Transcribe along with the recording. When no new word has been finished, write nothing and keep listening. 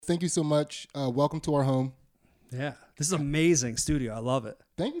thank you so much. Welcome to our home. Yeah. This is amazing studio. I love it.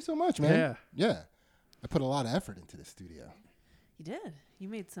 Thank you so much, man. Yeah. I put a lot of effort into the studio. You did. You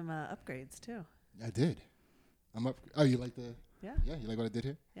made some upgrades too. I did. I'm up. Oh, you like the? Yeah. Yeah. You like what I did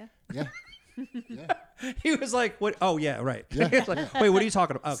here? Yeah. Yeah. Yeah. He was like, "What? Oh, yeah, right." Yeah. He was like, wait, what are you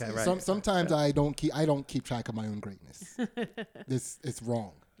talking about? Okay, right. Sometimes I don't keep track of my own greatness. It's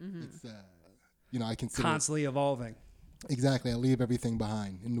wrong. Mm-hmm. It's I consider Constantly evolving. Exactly. I leave everything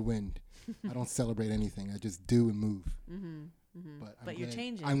behind in the wind. I don't celebrate anything. I just do and move. Mm-hmm. Mm-hmm. But you're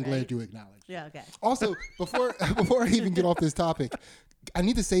changing. I'm right? glad you acknowledge. Yeah. Okay. Also, before I even get off this topic, I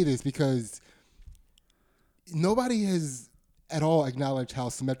need to say this because nobody has at all acknowledged how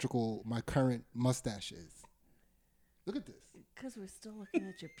symmetrical my current mustache is. Look at this. Because we're still looking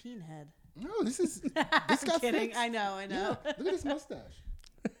at your peen head. No, this got kidding. fixed. I know. Yeah, look at this mustache.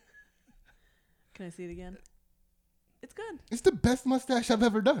 Can I see it again? It's good. It's the best mustache I've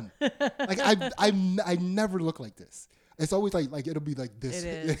ever done. Like I never look like this. It's always like it'll be like this. It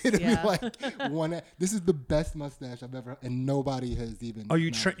is. It'll Yeah. be like one. This is the best mustache I've ever, and nobody has even. Oh, you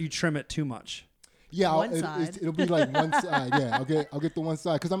trim it too much. Yeah, One side. It'll be like one side. Yeah, I'll get the one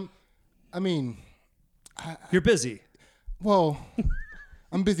side because You're busy. Well,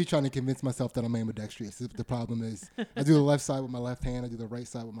 I'm busy trying to convince myself that I'm ambidextrous. The problem is I do the left side with my left hand, I do the right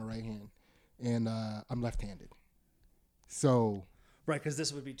side with my right hand, and I'm left-handed. So. Right, because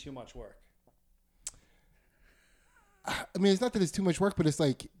this would be too much work. I mean, it's not that it's too much work, but it's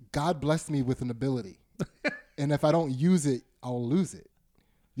like God blessed me with an ability, and if I don't use it, I'll lose it.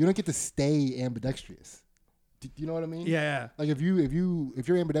 You don't get to stay ambidextrous. Do you know what I mean? Yeah. Like if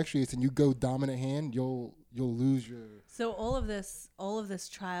you're ambidextrous and you go dominant hand, you'll lose your. So all of this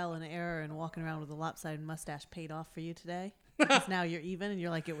trial and error and walking around with a lopsided mustache paid off for you today. Because now you're even, and you're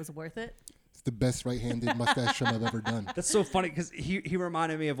like, it was worth it. It's the best right-handed mustache trim I've ever done. That's so funny because he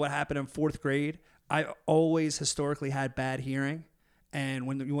reminded me of what happened in 4th grade. I always historically had bad hearing. And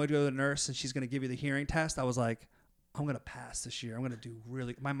when you went to go to the nurse and she's going to give you the hearing test, I was like, I'm going to pass this year. I'm going to do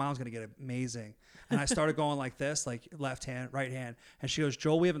my mom's going to get amazing. And I started going like this, like left hand, right hand. And she goes,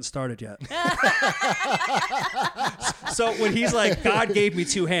 Joel, we haven't started yet. So when he's like, God gave me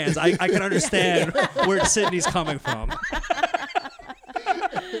 2 hands, I can understand where Sydney's coming from.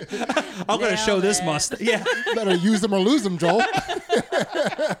 I'm going to show this mustache. Yeah. Better use them or lose them, Joel.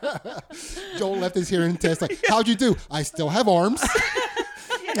 Joel left his hearing test. Like, how'd you do? I still have arms.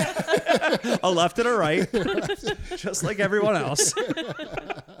 A left and a right, just like everyone else.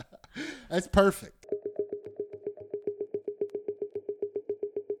 That's perfect.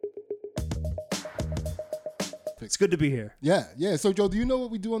 It's good to be here. Yeah. So, Joe, do you know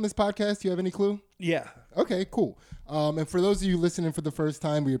what we do on this podcast? Do you have any clue? Yeah. Okay, cool. And for those of you listening for the first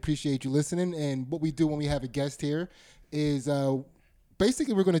time, we appreciate you listening. And what we do when we have a guest here is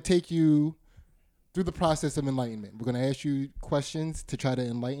basically we're going to take you through the process of enlightenment. We're going to ask you questions to try to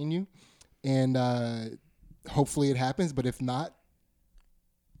enlighten you. And hopefully it happens. But if not,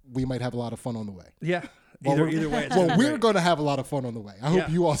 we might have a lot of fun on the way. Yeah. Well, Either way. We're going to have a lot of fun on the way. I hope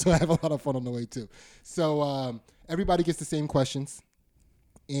you also have a lot of fun on the way, too. So everybody gets the same questions.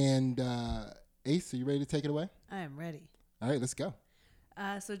 And Ace, are you ready to take it away? I am ready. All right, let's go.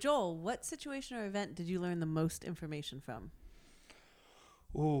 So, Joel, what situation or event did you learn the most information from?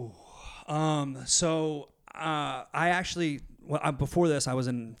 Ooh. So I actually, before this, I was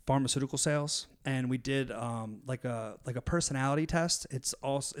in pharmaceutical sales, and we did like a personality test. It's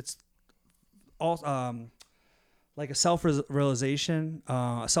all like a self-realization,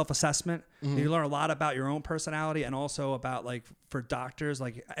 a self-assessment. Mm-hmm. You learn a lot about your own personality, and also about, like, for doctors,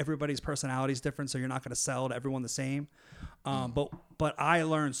 like, everybody's personality is different, so you're not going to sell to everyone the same. But I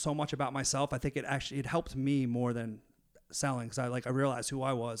learned so much about myself. I think it helped me more than selling, because I realized who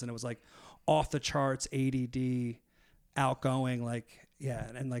I was, and it was like off the charts, ADD, outgoing,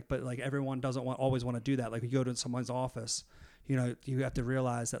 but everyone doesn't always want to do that. Like, you go to someone's office, you have to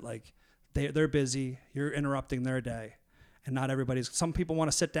realize that, like, they're busy, you're interrupting their day, and not everybody's. Some people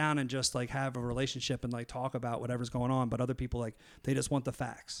want to sit down and just, like, have a relationship and, like, talk about whatever's going on, but other people, like, they just want the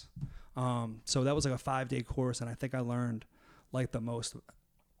facts. So that was like a 5-day course, and I think I learned, like, the most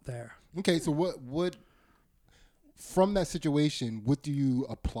there. Okay, so what from that situation, what do you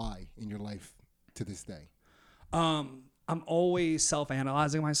apply in your life to this day? I'm always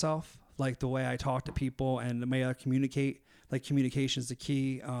self-analyzing myself, like the way I talk to people and the way I communicate. Like, communication is the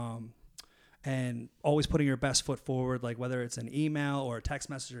key. And always putting your best foot forward, like whether it's an email or a text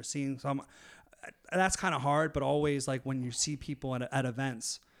message or seeing some. That's kind of hard, but always, like, when you see people at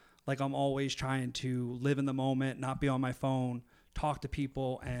events, like, I'm always trying to live in the moment, not be on my phone, talk to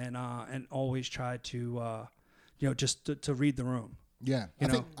people, and always try to just to read the room. Yeah. You I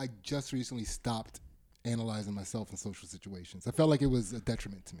know? think I just recently stopped analyzing myself in social situations. I felt like it was a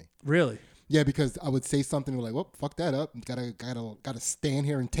detriment to me. Really? Yeah, because I would say something like, "Well, fuck that up. Gotta stand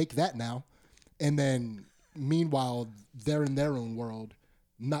here and take that now," and then meanwhile they're in their own world,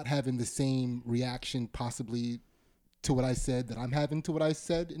 not having the same reaction possibly to what I said that I'm having to what I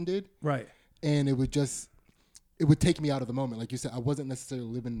said and did, Right. and it would take me out of the moment. Like you said, I wasn't necessarily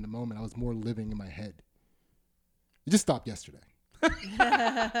living in the moment. I was more living in my head. It just stopped yesterday.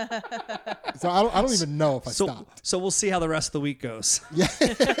 So I don't even know if I stopped. So we'll see how the rest of the week goes. Yeah.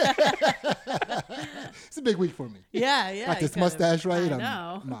 It's a big week for me. Yeah, yeah. Got this you gotta- mustache right. I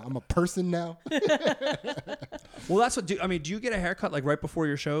know. I'm a person now. Well, that's what. Do you get a haircut like right before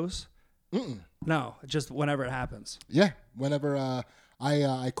your shows? Mm-mm. No, just whenever it happens. Yeah. Whenever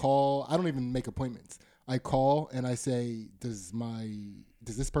I call, I don't even make appointments. I call and I say, does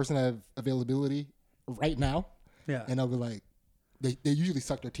this person have availability right now? Yeah. And I'll be like, they usually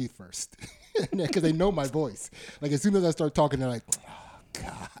suck their teeth first because they know my voice. Like as soon as I start talking, they're like, oh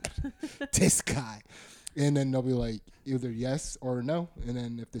God, this guy. And then they'll be like either yes or no. And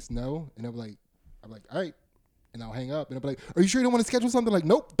then if it's no, and I'm like, all right. And I'll hang up and I'll be like, are you sure you don't want to schedule something? Like,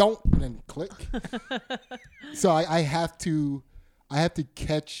 nope, don't. And then click. So I have to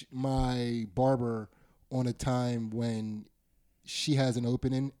catch my barber on a time when she has an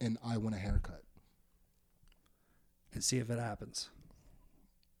opening and I want a haircut. And see if it happens.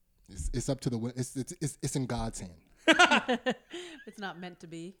 It's up to it's in God's hand. It's not meant to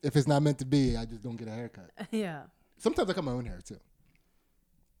be. If it's not meant to be, I just don't get a haircut. Yeah. Sometimes I cut my own hair too.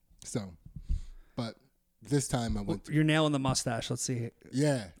 So, but this time I went. You're nailing the mustache. Let's see.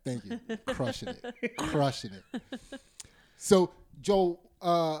 Yeah, thank you. Crushing it. So, Joel,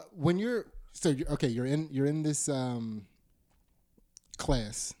 when you're in this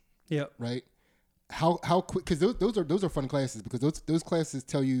class, Yep. right? How quick? Because those are fun classes because those classes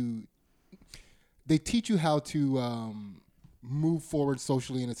they teach you how to move forward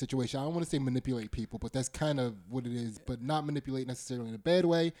socially in a situation. I don't want to say manipulate people, but that's kind of what it is. But not manipulate necessarily in a bad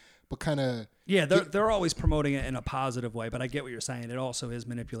way, but kind of They're always promoting it in a positive way. But I get what you're saying. It also is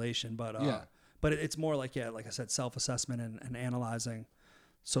manipulation. But but it's more like like I said, self-assessment and analyzing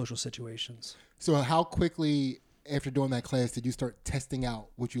social situations. So how quickly after doing that class did you start testing out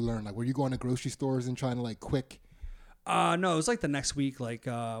what you learned? Like, were you going to grocery stores and trying to like quick? No, it was like the next week, like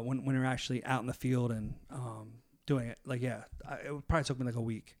when we were actually out in the field and doing it. Like, it probably took me like a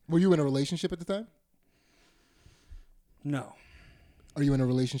week. Were you in a relationship at the time? No. Are you in a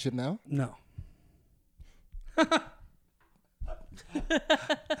relationship now? No. I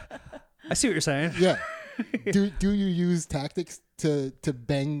see what you're saying. Yeah. Do you use tactics to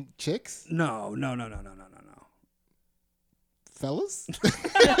bang chicks? No. Fellas?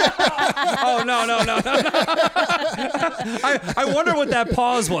 Oh, no. I wonder what that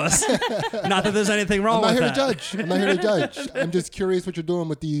pause was. Not that there's anything wrong with that. I'm not here to judge. I'm just curious what you're doing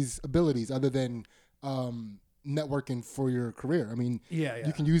with these abilities other than networking for your career. I mean,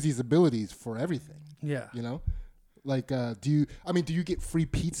 you can use these abilities for everything. Yeah. You know? Like, do you get free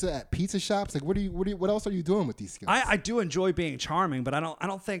pizza at pizza shops? Like, what else are you doing with these skills? I do enjoy being charming, but I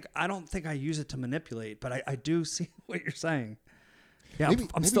don't think I use it to manipulate, but I do see what you're saying. Yeah,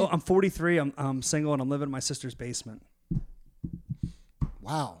 I'm 43. I'm single and I'm living in my sister's basement.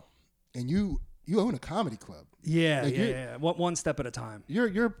 Wow. And you own a comedy club. Yeah, yeah. One step at a time.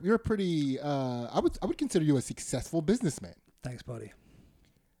 You're pretty I would consider you a successful businessman. Thanks, buddy.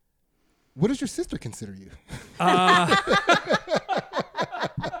 What does your sister consider you?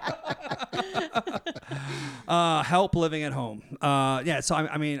 Help living at home. So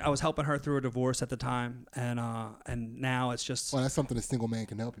I mean, I was helping her through a divorce at the time, and now it's just. Well, that's something a single man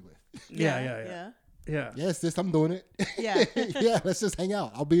can help you with. Yeah. Yes, sis, I'm doing it. Yeah. Yeah, let's just hang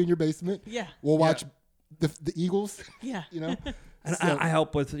out. I'll be in your basement. Yeah. We'll watch the Eagles. Yeah. You know. And So- I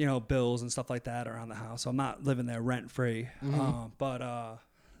help with bills and stuff like that around the house. So I'm not living there rent free. And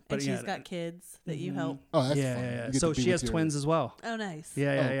she's got kids that you help. Oh, that's fun. Yeah. You get So to be she with has your- twins as well. Oh, nice.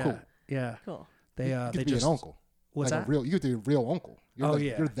 Yeah. Cool. Yeah. Cool. They You get they to be just an uncle. What's like that? You get to be a real uncle. You're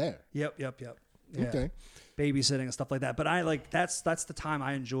You're there. Yep. Yeah. Okay. Babysitting and stuff like that. But I that's the time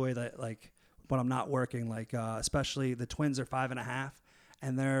I enjoy that, like when I'm not working, like especially the twins are 5.5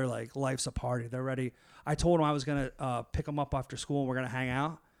 and they're like life's a party. They're ready. I told them I was going to pick them up after school and we're going to hang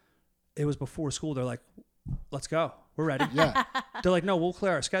out. It was before school. They're like, let's go. We're ready. Yeah. They're like, no, we'll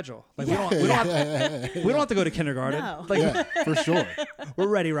clear our schedule. Like we don't have to go to kindergarten. No. Like Yeah, for sure. we're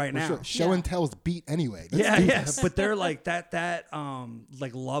ready right now. Sure. Show and tell's beat anyway. Let's Yeah, do yeah. this. But they're like that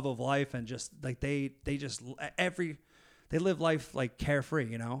like love of life and just like they live life like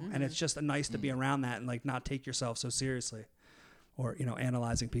carefree, And it's just nice to be around that and like not take yourself so seriously. or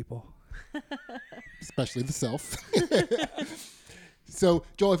analyzing people. Especially the self. So,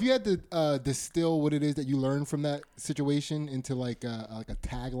 Joel, if you had to distill what it is that you learned from that situation into like a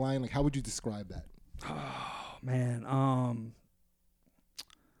tagline, like how would you describe that? Oh man,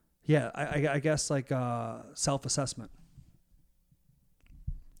 yeah, I guess like self-assessment.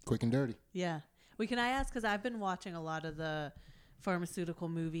 Quick and dirty. Yeah. Can I ask, because I've been watching a lot of the pharmaceutical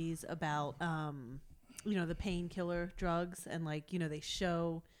movies about, the painkiller drugs, and like, they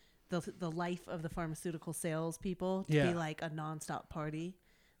show the life of the pharmaceutical salespeople to be like a nonstop party.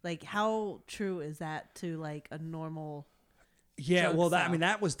 Like, how true is that to like a normal? Yeah, well,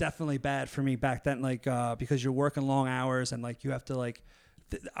 that was definitely bad for me back then. Like, because you're working long hours and like you have to like,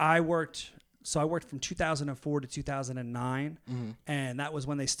 I worked from 2004 to 2009, and that was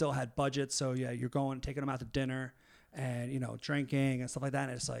when they still had budgets. So yeah, you're taking them out to dinner, and drinking and stuff like that.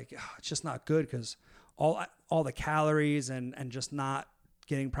 And it's like it's just not good because all the calories and just not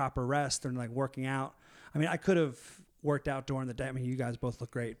getting proper rest and like working out. I mean, I could have worked out during the day. I mean, you guys both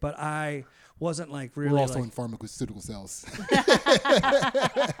look great, but I wasn't like really. We're also in pharmaceutical sales.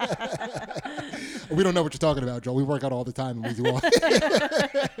 We don't know what you're talking about, Joe. We work out all the time in Weezy Walk.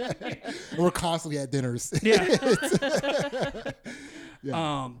 And we're constantly at dinners. Yeah.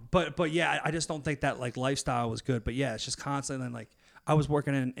 Yeah. But yeah, I just don't think that like lifestyle was good. But yeah, it's just constantly like I was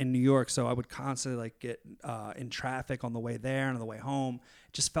working in New York, so I would constantly like get in traffic on the way there and on the way home.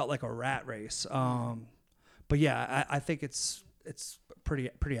 It just felt like a rat race. But yeah, I think it's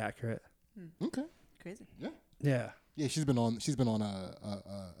pretty accurate. Okay. Crazy. Yeah. Yeah. Yeah, she's been on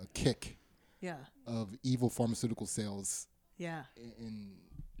a kick. Yeah. Of evil pharmaceutical sales. Yeah. And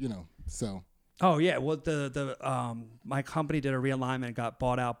so. Oh yeah, well the my company did a realignment and got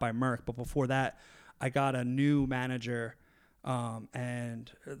bought out by Merck, but before that, I got a new manager,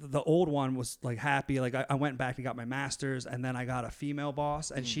 and the old one was like happy. Like I went back and got my master's, and then I got a female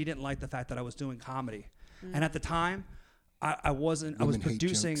boss, and she didn't like the fact that I was doing comedy, and at the time, I was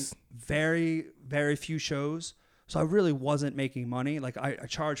producing very very few shows. So I really wasn't making money. Like I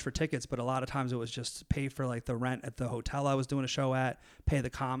charged for tickets, but a lot of times it was just pay for like the rent at the hotel I was doing a show at, pay the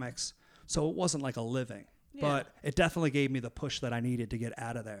comics. So it wasn't like a living, but it definitely gave me the push that I needed to get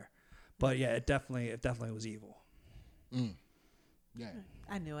out of there. But yeah, it definitely was evil. Yeah.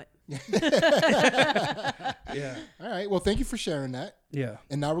 I knew it. Yeah. All right. Well, thank you for sharing that. Yeah.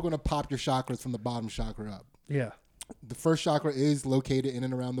 And now we're going to pop your chakras from the bottom chakra up. Yeah. The first chakra is located in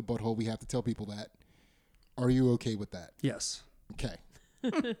and around the butthole. We have to tell people that. Are you okay with that? Yes. Okay.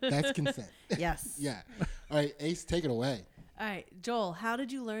 That's consent. Yes. Yeah. All right, Ace, take it away. All right, Joel, how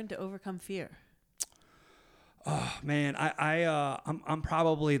did you learn to overcome fear? Oh man, I'm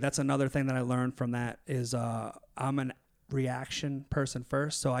probably, that's another thing that I learned from that is I'm an reaction person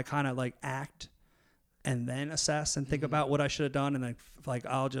first, so I kind of like act and then assess and think about what I should have done, and then like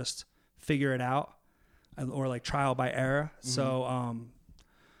I'll just figure it out, or like trial by error. So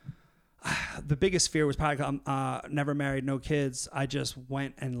the biggest fear was probably never married, no kids. I just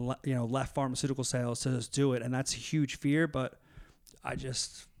went and left pharmaceutical sales to just do it, and that's a huge fear. But I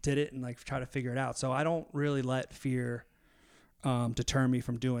just did it and like try to figure it out. So I don't really let fear deter me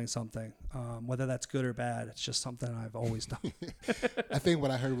from doing something, whether that's good or bad. It's just something I've always done. I think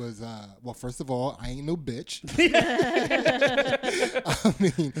what I heard was, well, first of all, I ain't no bitch. I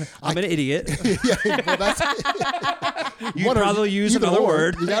mean, I'm an idiot. Yeah, well, that's you probably use another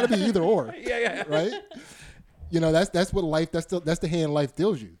word. You got to be either or. Yeah. Right? That's what life. That's the hand life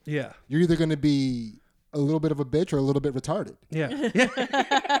deals you. Yeah. You're either going to be a little bit of a bitch or a little bit retarded. Yeah.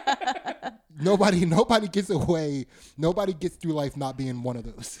 Nobody gets away. Nobody gets through life not being one of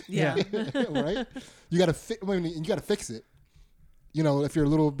those. Yeah. Right? You got to fix it. If you're a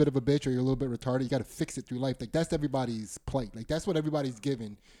little bit of a bitch or you're a little bit retarded, you got to fix it through life. Like that's everybody's plight. Like that's what everybody's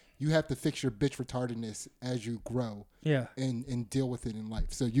given. You have to fix your bitch retardedness as you grow. Yeah. And deal with it in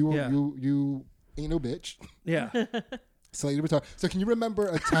life. So you ain't no bitch. Yeah. Slightly retarded. So can you remember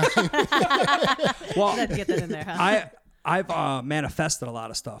a time? Well, Had to get that in there, huh? I've manifested a lot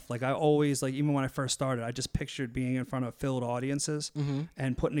of stuff. Like I always, like even when I first started, I just pictured being in front of filled audiences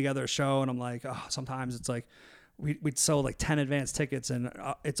and putting together a show. And I'm like, sometimes it's like we'd sell like 10 advance tickets, and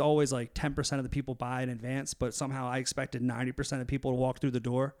it's always like 10% of the people buy in advance, but somehow I expected 90% of people to walk through the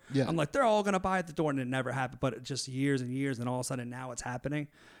door. Yeah. I'm like, they're all going to buy at the door, and it never happened. But it just years and years, and all of a sudden now it's happening.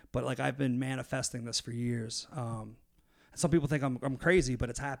 But like I've been manifesting this for years. Some people think I'm crazy, but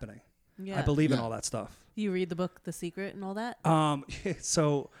it's happening. Yeah. I believe in all that stuff. You read the book The Secret and all that?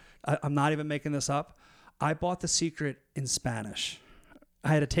 So I'm not even making this up. I bought The Secret in Spanish. I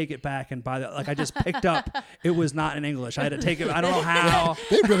had to take it back and buy that. Like I just picked up. It was not in English. I had to take it. I don't know how.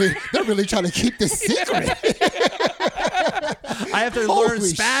 They're really trying to keep this secret. I have to Holy learn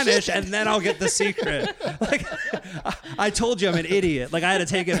Spanish shit. and then I'll get the secret. Like, I told you I'm an idiot. Like, I had to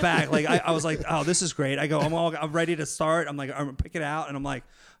take it back. Like, I was like, oh, this is great. I go, I'm ready to start. I'm like, I'm pick it out, and I'm like,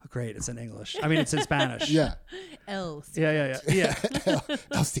 oh, great, it's in English. I mean, it's in Spanish. Yeah. El Yeah.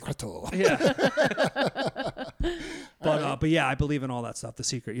 El secreto. Yeah. But yeah, I believe in all that stuff. The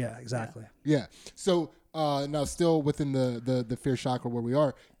secret. Yeah, exactly. Yeah. So now, still within the fear chakra where we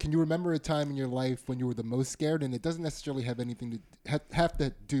are, can you remember a time in your life when you were the most scared? And it doesn't necessarily have anything to have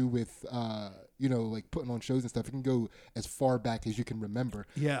to do with like putting on shows and stuff. It can go as far back as you can remember.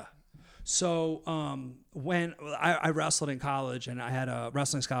 Yeah. So when I wrestled in college and I had a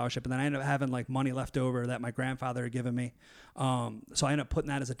wrestling scholarship, and then I ended up having like money left over that my grandfather had given me. So I ended up putting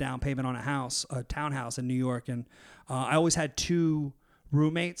that as a down payment on a townhouse in New York. And I always had 2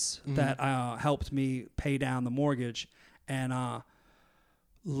 roommates that helped me pay down the mortgage. And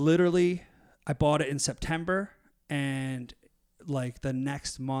literally I bought it in September, and like the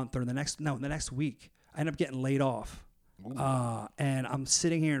next month or the next week, I ended up getting laid off. And I'm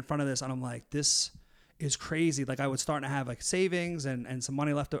sitting here in front of this, and I'm like, this is crazy. Like, I was starting to have like savings and some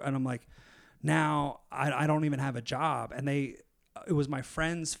money left over, and I'm like, now I don't even have a job. And it was my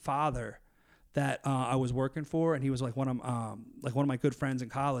friend's father that I was working for, and he was like one of my good friends in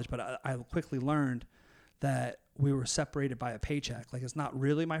college. But I quickly learned that we were separated by a paycheck. Like, it's not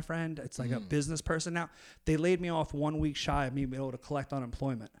really my friend. It's like a business person now. They laid me off 1 week shy of me being able to collect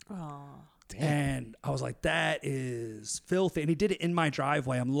unemployment. Oh. Damn. And I was like, that is filthy. And he did it in my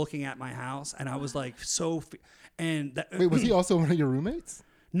driveway. I'm looking at my house, and I was like, Wait, was he also one of your roommates?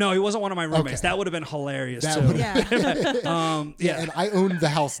 No, he wasn't one of my roommates. Okay. That would have been hilarious That too. would- Yeah. And I own the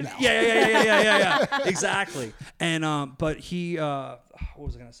house now. Yeah. Exactly. And but he, what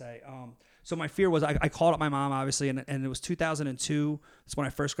was I gonna say? So my fear was I called up my mom, obviously, and it was 2002. That's when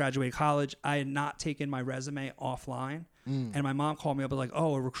I first graduated college. I had not taken my resume offline, and my mom called me up and was like,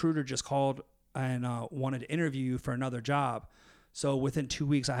 "Oh, a recruiter just called and wanted to interview you for another job." So within 2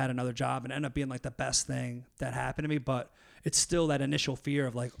 weeks, I had another job, and it ended up being like the best thing that happened to me. But it's still that initial fear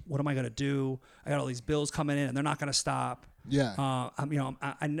of like, what am I gonna do? I got all these bills coming in, and they're not gonna stop. Yeah.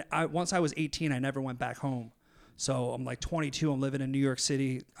 I once I was 18, I never went back home. So I'm like 22. I'm living in New York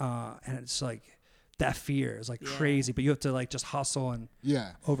City, and it's like that fear is like crazy. But you have to like just hustle and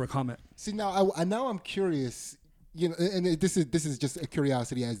overcome it. See, now I'm curious. And this is just a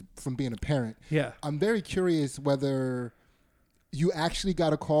curiosity as from being a parent. Yeah, I'm very curious whether you actually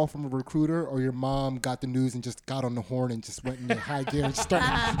got a call from a recruiter, or your mom got the news and just got on the horn and just went in high gear and just started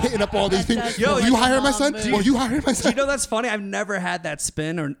hitting up all these people. Yo, Will you hire my son? move. Will you hire my son? You know, that's funny. I've never had that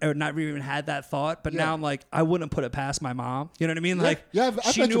spin or not even had that thought. But now I'm like, I wouldn't put it past my mom. You know what I mean? Like, I've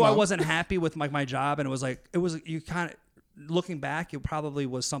she met knew your I mom. wasn't happy with my job, and it was you kind of looking back, it probably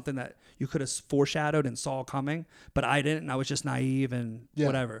was something that you could have foreshadowed and saw coming, but I didn't. And I was just naive and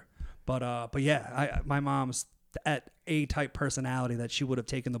whatever. But yeah, my mom's at A-type personality that she would have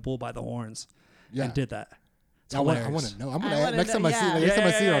taken the bull by the horns and did that. It's I want hilarious. to know. I'm I gonna wanna next know, time I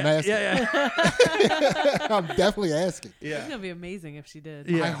see her, I'm asking. Yeah. I'm definitely asking. It's gonna be amazing if she did.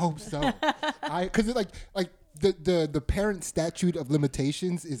 Yeah. I hope so. Because like the parent statute of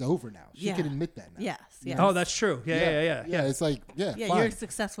limitations is over now. She can admit that now. Yes. Oh, that's true. Yeah. It's like Yeah, fine. you're a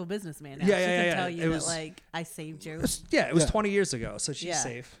successful businessman now. Yeah, she can yeah. tell you It that was- like I saved you. It was 20 years ago, so she's Yeah.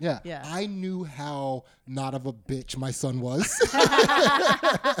 safe. Yeah. Yeah. I knew how not of a bitch my son was.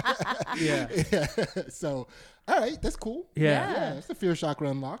 Yeah. So, all right, that's cool. Yeah. Yeah, that's the fear chakra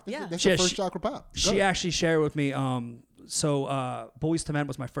unlocked. That's Yeah, the first she- chakra pop. She actually shared with me, so Boys to Men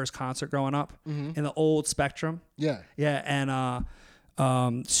was my first concert growing up in the old Spectrum. Yeah. Yeah, and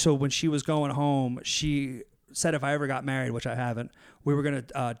so when she was going home, she said if I ever got married, which I haven't, we were going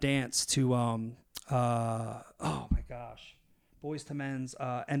to dance to, oh my gosh, Boys to Men's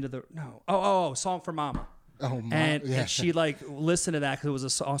Song for Mama. Oh my. And she like listened to that because it was a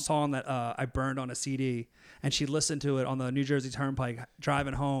song that I burned on a CD, and she listened to it on the New Jersey Turnpike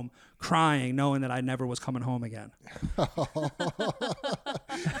driving home, crying, knowing that I never was coming home again. That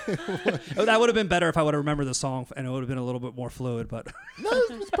would have been better if I would have remembered the song, and it would have been a little bit more fluid. But No,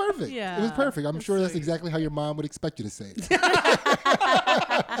 it was perfect. Yeah, It was perfect. I'm that's sure that's sweet. exactly how your mom would expect you to say it.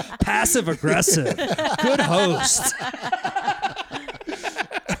 passive aggressive, good host.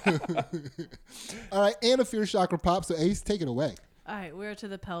 All right, and a fear chakra pop. So Ace, take it away. All right, we're to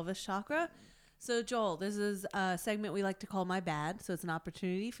the pelvis chakra. So Joel, this is a segment we like to call My Bad. So it's an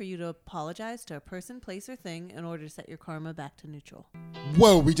opportunity for you to apologize to a person, place, or thing in order to set your karma back to neutral.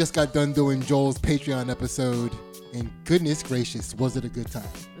 Whoa, we just got done doing Joel's Patreon episode, and goodness gracious, was it a good time?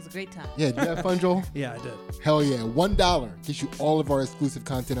 It was a great time. Yeah, did you have fun, Joel? Yeah, I did. Hell yeah. $1 gets you all of our exclusive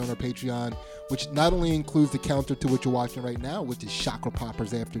content on our Patreon. which not only includes the counter to what you're watching right now, which is Chakra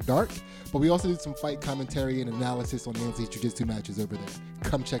Poppers After Dark, but we also did some fight commentary and analysis on Ansley's Jiu-Jitsu matches over there.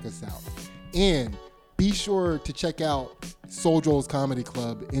 Come check us out. And be sure to check out Soul Joel's Comedy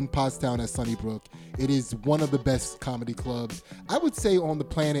Club in Pottstown at Sunnybrook. It is one of the best comedy clubs, I would say, on the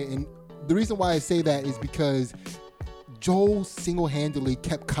planet. And the reason why I say that is because Joel single-handedly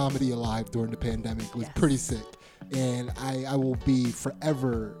kept comedy alive during the pandemic. It was pretty sick. And I will be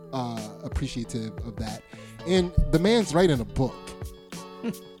forever appreciative of that. And the man's writing a book.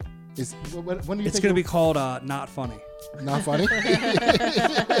 It's going to be called Not Funny. Not funny?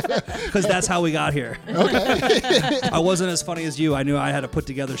 Because that's how we got here. Okay. I wasn't as funny as you. I knew I had to put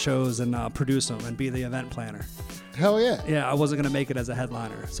together shows and produce them and be the event planner. Hell yeah. Yeah, I wasn't going to make it as a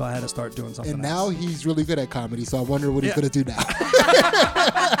headliner, so I had to start doing something And else. now he's really good at comedy, so I wonder what he's going to do now.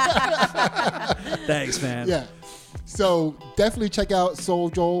 Thanks, man. Yeah. So definitely check out Soul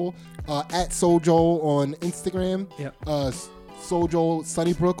Joel, at Soul Joel on Instagram. Yep. Soul Joel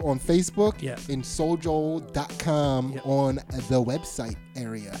Sunnybrook on Facebook. Yeah. And souljoel.com on the website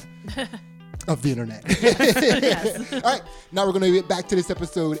area of the internet. Yes. All right. Now we're going to get back to this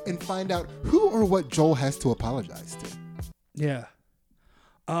episode and find out who or what Joel has to apologize to. Yeah.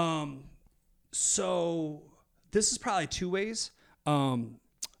 So this is probably two ways.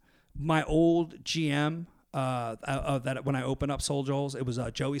 My old GM, that when I opened up Soul Joel's, it was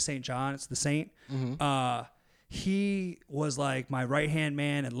Joey St. John. It's the Saint. Mm-hmm. He was like my right-hand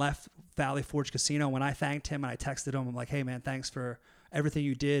man and left Valley Forge Casino. When I thanked him and I texted him, I'm like, hey, man, thanks for everything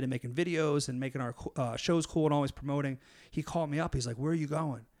you did and making videos and making our shows cool and always promoting. He called me up. He's like, where are you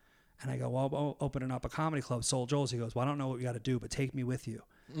going? And I go, well, I'm opening up a comedy club, Soul Joel's. He goes, well, I don't know what we got to do, but take me with you.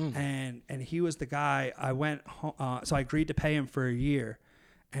 And he was the guy. I went so I agreed to pay him for a year.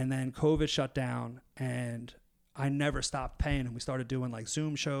 And then COVID shut down and I never stopped paying him. We started doing like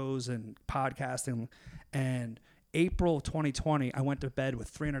Zoom shows and podcasting. And April 2020, I went to bed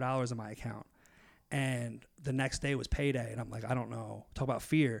with $300 in my account. And the next day was payday. And I'm like, I don't know. Talk about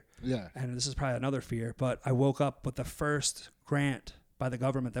fear. Yeah. And this is probably another fear. But I woke up with the first grant by the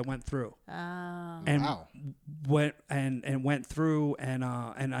government that went through. And wow. went through. And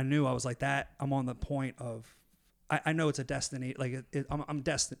I knew I was like that. I'm on the point of, I know it's a destiny. Like I'm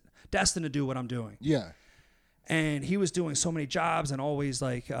destined to do what I'm doing. Yeah. And he was doing so many jobs and always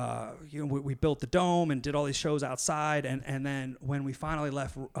like, we built the Dome and did all these shows outside. And then when we finally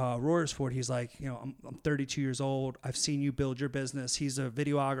left Royersford, he's like, I'm 32 years old. I've seen you build your business. He's a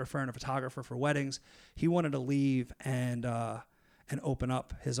videographer and a photographer for weddings. He wanted to leave and open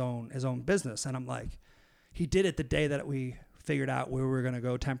up his own business. And I'm like, he did it the day that we figured out where we were going to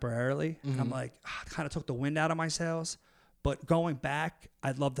go temporarily. And I'm like, kind of took the wind out of my sails. But going back,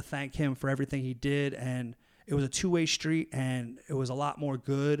 I'd love to thank him for everything he did. And it was a two-way street, and it was a lot more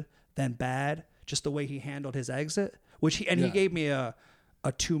good than bad, just the way he handled his exit, he gave me a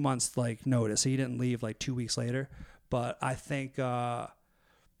 2 months like notice. He didn't leave like 2 weeks later. But I think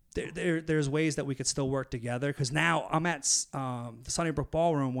there's ways that we could still work together, because now I'm at the Sunnybrook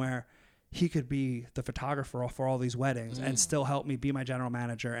Ballroom where he could be the photographer for all these weddings and still help me be my general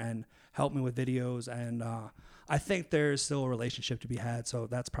manager and help me with videos. And I think there's still a relationship to be had. So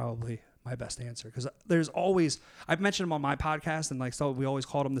that's probably my best answer, because there's always, I've mentioned him on my podcast, and like, so we always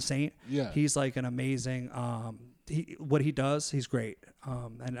called him the Saint. Yeah. He's like an amazing, what he does, he's great.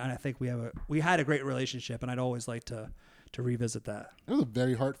 And I think we had a great relationship, and I'd always like to revisit that. It was a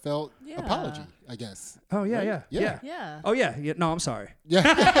very heartfelt apology, I guess. Oh yeah, right? Yeah. Oh yeah. No, I'm sorry. Yeah.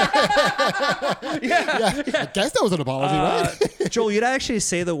 yeah. I guess that was an apology, right? Joel, you'd actually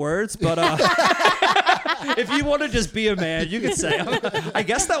say the words, but if you want to just be a man, you could say, I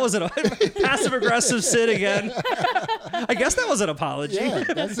guess that was a passive aggressive sit again. I guess that was an apology. Yeah,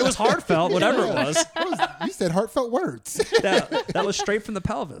 it was heartfelt, whatever it was. You said heartfelt words. That was straight from the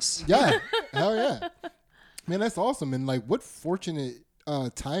pelvis. Yeah. Hell yeah. Man, that's awesome. And like, what fortunate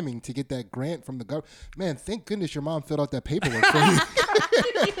timing to get that grant from the government. Man, thank goodness your mom filled out that paperwork for you.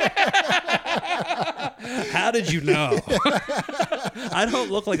 How did you know? I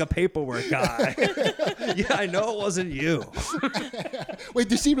don't look like a paperwork guy. Yeah, I know it wasn't you. Wait,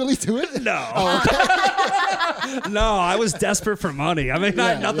 did she really do it? No. Oh, okay. No, I was desperate for money. I mean,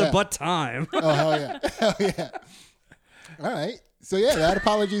 nothing but time. Oh, hell yeah. Hell yeah. All right. So, yeah, that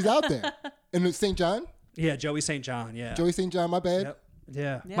apology's out there. And it's St. John? Yeah, Joey St. John, yeah. Joey St. John, my bad. Yep.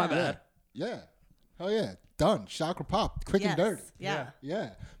 Yeah, Yeah. my bad. Yeah. Hell yeah. done. Chakra Pop, quick and dirty. Yeah.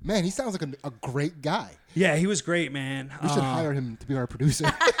 Man, he sounds like a great guy. Yeah, he was great, man. We should hire him to be our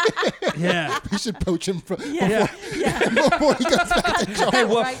producer. Yeah. We should poach him before he goes back to Joel. Hey,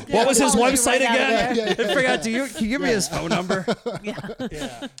 what was his website again? Yeah. I forgot. Can you give me his phone number?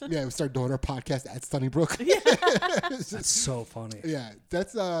 Yeah, we start doing our podcast at Sunnybrook. That's so funny. Yeah,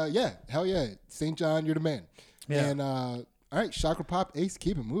 that's hell yeah. St. John, you're the man. Yeah. And all right, Chakra Pop, Ace,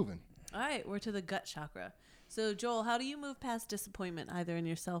 keep it moving. All right, we're to the gut chakra. So, Joel, how do you move past disappointment either in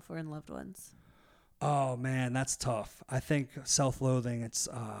yourself or in loved ones? Oh man, that's tough. I think self-loathing. It's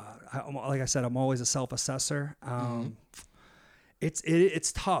like I said, I'm always a self-assessor.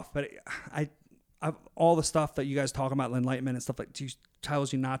 It's tough, but I've all the stuff that you guys talk about, enlightenment and stuff like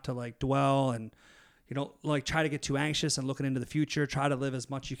tells you not to like dwell and you don't like try to get too anxious and looking into the future. Try to live as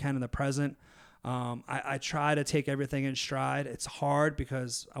much you can in the present. I try to take everything in stride. It's hard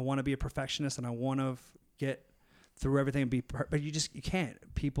because I want to be a perfectionist and I want to get through everything and but you can't.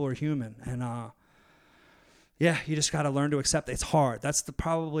 People are human, and you just got to learn to accept it. It's hard. That's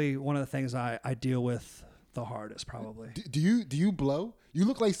probably one of the things I deal with the hardest, probably. Do you blow? You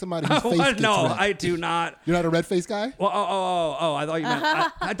look like somebody whose face gets no, red. I do not. You're not a red face guy? Well, I thought you meant.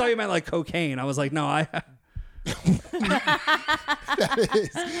 I thought you meant like cocaine. I was like, no, I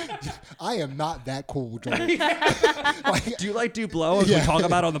am not that cool, Joel. Do you do blow as we talk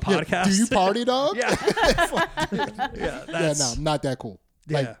about on the podcast? Do you party, dog? Yeah. No, I'm not that cool.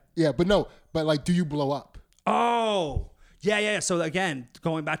 But do you blow up? Oh, yeah. So again,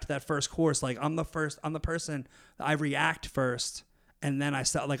 going back to that first course, like I'm the person that I react first, and then I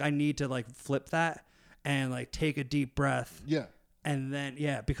need to flip that and take a deep breath. Yeah. And then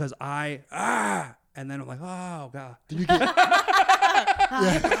because and then I'm like, oh God. Do you get?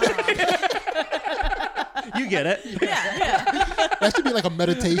 You get it. Yeah. That should be like a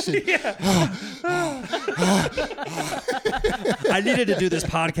meditation. I needed to do this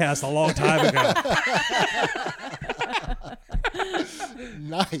podcast a long time ago.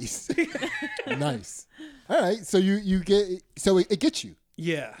 Nice. All right. So you get it gets you.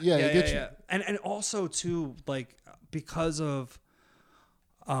 Yeah. It gets you. And also too, because of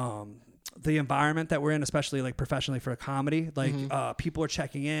the environment that we're in, especially professionally for a comedy, people are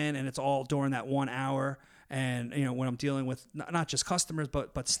checking in and it's all during that 1 hour. And, when I'm dealing with not just customers,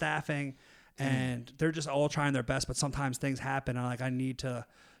 but staffing, and they're just all trying their best, but sometimes things happen. And I need to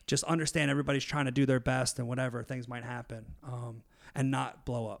just understand everybody's trying to do their best and whatever things might happen, and not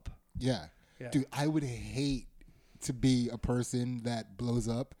blow up. Yeah. Dude, I would hate to be a person that blows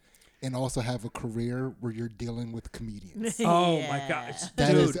up and also have a career where you're dealing with comedians. Oh my God.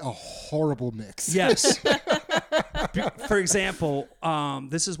 That is a horrible mix. Yes. For example,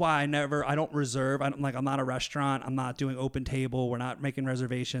 this is why I don't reserve. I'm not a restaurant. I'm not doing open table. We're not making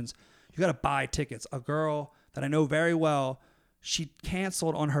reservations. You got to buy tickets. A girl that I know very well, she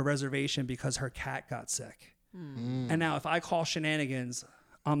canceled on her reservation because her cat got sick. And now if I call shenanigans,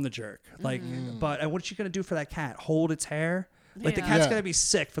 I'm the jerk. But what you going to do for that cat? Hold its hair? The cat's going to be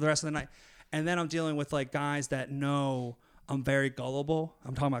sick for the rest of the night. And then I'm dealing with guys that know I'm very gullible.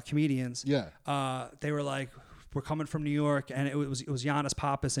 I'm talking about comedians. Yeah. They were like, we're coming from New York, and it was Giannis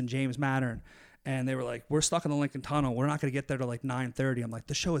Pappas and James Mattern. And they were like, we're stuck in the Lincoln Tunnel. We're not going to get there till 9:30. I'm like,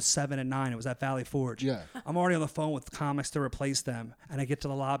 the show is 7 and 9. It was at Valley Forge. Yeah. I'm already on the phone with comics to replace them. And I get to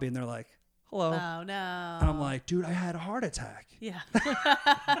the lobby and they're like, hello. Oh, no. And I'm like, dude, I had a heart attack. Yeah.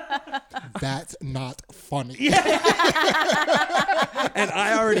 That's not funny. And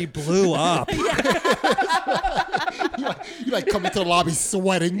I already blew up. You come into the lobby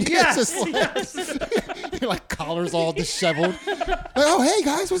sweating. Yes. Your collars all disheveled. Oh, hey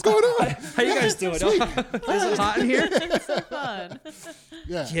guys, what's going on? How you guys doing? Is it hot in here? It's so fun.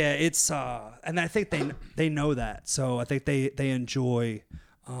 Yeah. Yeah, it's and I think they know that. So I think they enjoy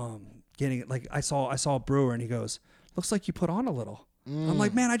getting it. I saw a brewer and he goes, looks like you put on a little. I'm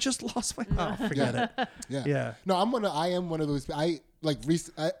like, man, I just lost my. Oh, forget it. Yeah. No, I am one of those.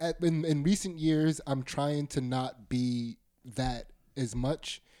 In recent years, I'm trying to not be that as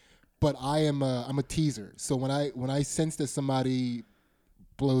much, but I'm a teaser. So when I sense that somebody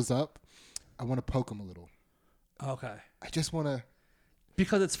blows up, I want to poke them a little. Okay. I just want to.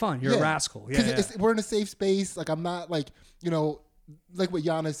 Because it's fun. You're a rascal. Yeah. Because we're in a safe space. I'm not like what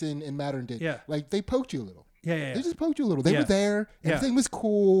Giannis and Mattern did. Yeah. They poked you a little. Yeah. They just poked you a little. They were there. Everything was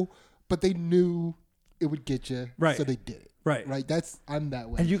cool, but they knew it would get you. Right. So they did it. Right. I'm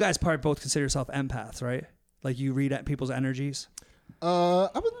that way. And you guys probably both consider yourself empaths, right? You read at people's energies. I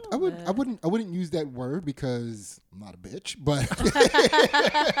wouldn't use that word because I'm not a bitch, but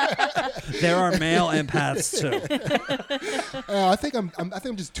There are male empaths too. I think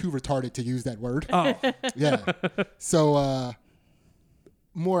I'm just too retarded to use that word. Oh, Yeah. So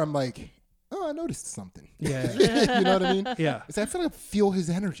more I'm like, oh, I noticed something. yeah, You know what I mean? yeah, It's like, I feel like I feel his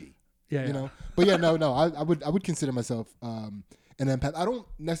energy. yeah. You know? But yeah, no, I would consider myself an empath. I don't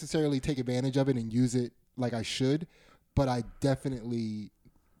necessarily take advantage of it and use it like I should, but I definitely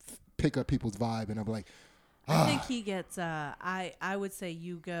pick up people's vibe and I'm like, I think he gets. I would say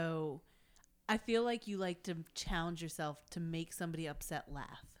you go. I feel like you like to challenge yourself to make somebody upset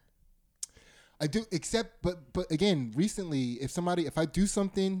laugh. I do, except, but again, recently, if I do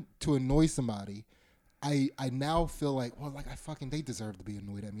something to annoy somebody, I now feel like, well, like they deserve to be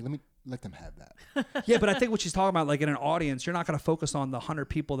annoyed at me. Let me let them have that. Yeah, but I think what she's talking about, like in an audience, you're not going to focus on the 100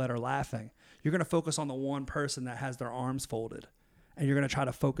 people that are laughing. You're going to focus on the one person that has their arms folded, and you're going to try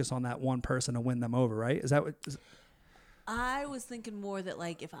to focus on that one person to win them over, right? Is that what? I was thinking more that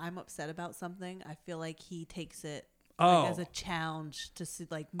like if I'm upset about something, I feel like he takes it Oh. like, as a challenge to see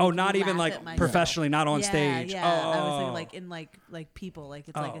like. Oh, make not me even laugh like at myself. professionally, not on stage. Yeah, Oh. I was thinking like in like people, like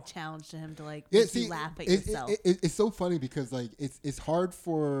it's like Oh. a challenge to him to like Yeah, make see, you laugh at it- yourself. it's so funny because like it's hard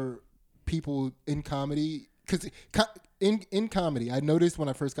for people in comedy because in comedy, I noticed when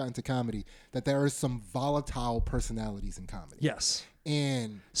I first got into comedy that there are some volatile personalities in comedy. Yes.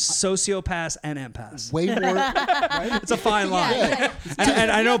 And Sociopaths and empaths. way more. Right? It's a fine line. Yeah.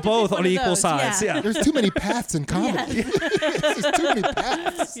 And I know both one on of equal those, sides. yeah. Yeah. There's too many paths in comedy. There's too many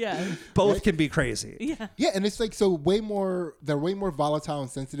paths. Yeah. Both can be crazy. Yeah. Yeah, and it's like they're way more volatile and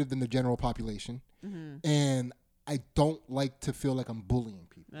sensitive than the general population. And I don't like to feel like I'm bullying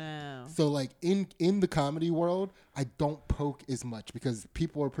people. Oh. So like in the comedy world, I don't poke as much because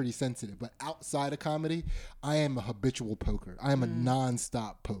people are pretty sensitive. But outside of comedy, I am a habitual poker. I am a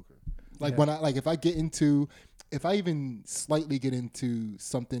nonstop poker. Like when if I even slightly get into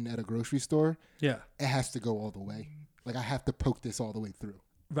something at a grocery store, Yeah. it has to go all the way. Like I have to poke this all the way through.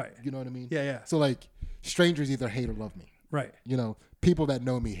 Right. You know what I mean? Yeah, yeah. So like strangers either hate or love me. Right. You know, people that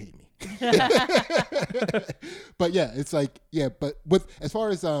know me hate me. But yeah, it's like, yeah, but with as far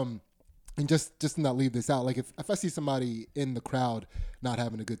as and just to not leave this out, like if I see somebody in the crowd not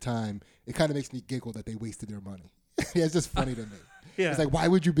having a good time, it kind of makes me giggle that they wasted their money. Yeah, it's just funny to me. Yeah. It's like, why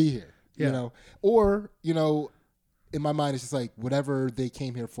would you be here? Yeah. You know? Or, you know, in my mind it's just like whatever they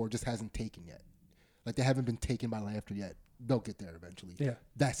came here for just hasn't taken yet. Like they haven't been taken by laughter yet. They'll get there eventually. Yeah.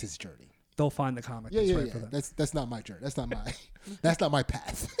 That's his journey. They'll find the comic. Yeah, that's yeah, right yeah. for them. That's not my journey. That's not my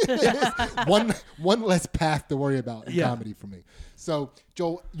path. one less path to worry about in comedy for me. So,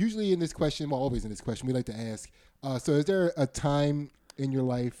 Joel, usually in this question, well, always in this question, we like to ask. So, is there a time in your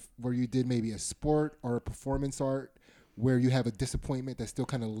life where you did maybe a sport or a performance art where you have a disappointment that still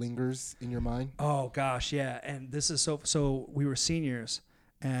kind of lingers in your mind? Oh gosh, yeah. And this is so we were seniors,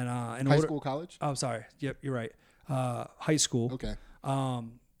 and High school, college? Oh, sorry. Yep, you're right. High school. Okay.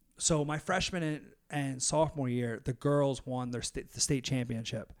 So my freshman and sophomore year, the girls won the state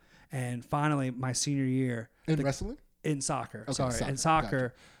championship, and finally my senior year In wrestling? in soccer. Okay, sorry, soccer. in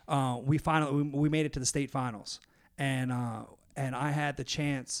soccer, we made it to the state finals, and I had the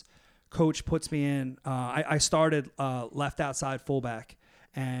chance. Coach puts me in. I started left outside fullback,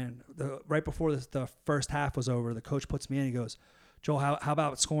 and right before the first half was over, the coach puts me in. He goes, "Joel, how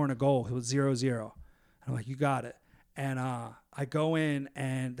about scoring a goal?" It was 0-0. I'm like, "You got it." And I go in,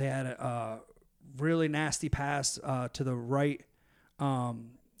 and they had a really nasty pass to the right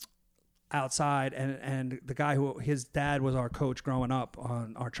outside, and the guy who his dad was our coach growing up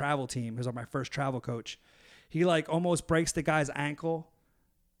on our travel team, he was my first travel coach. He like almost breaks the guy's ankle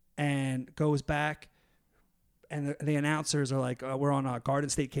and goes back, and the announcers are like, we're on Garden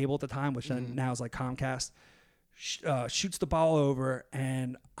State Cable at the time, which then now is like Comcast. Shoots the ball over,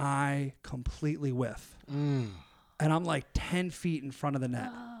 and I completely whiff. And I'm like 10 feet in front of the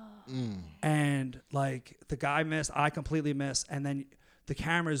net. And like the guy missed, I completely missed. And then the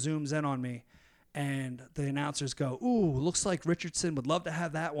camera zooms in on me, and the announcers go, "Ooh, looks like Richardson would love to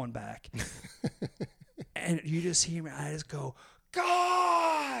have that one back." And you just hear me, I just go,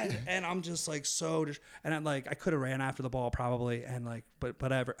 "God!" And I'm just like and I'm like, I could have ran after the ball probably, and like, but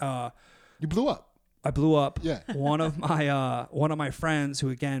whatever. You blew up. I blew up. Yeah. One of my friends who,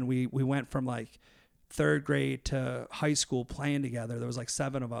 again, we went from like third grade to high school playing together. There was like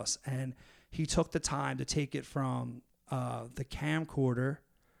 7 of us, and he took the time to take it from the camcorder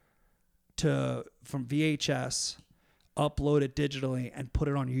from VHS upload it digitally, and put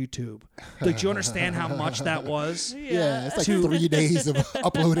it on YouTube. Like, do you understand how much that was? Yeah, it's like 3 days of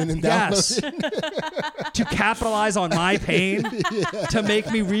uploading and downloading. Yes. To capitalize on my pain, to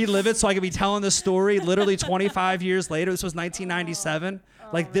make me relive it so I could be telling this story literally 25 years later. This was 1997.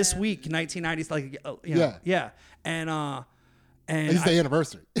 This week, 1990, yeah. And it's the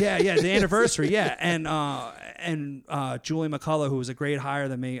anniversary. Yeah, the anniversary, yeah. And Julie McCullough, who was a grade higher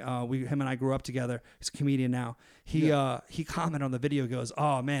than me, him and I grew up together. He's a comedian now. He commented on the video, goes,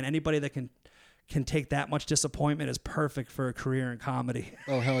 "Oh man, anybody that can take that much disappointment is perfect for a career in comedy."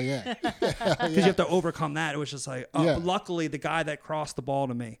 Oh hell yeah! Because you have to overcome that. It was just like, luckily the guy that crossed the ball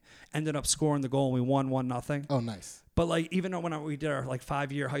to me ended up scoring the goal, and we won 1-0. Oh nice. But like, even when we did our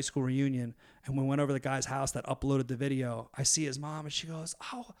 5-year high school reunion, and we went over to the guy's house that uploaded the video, I see his mom, and she goes,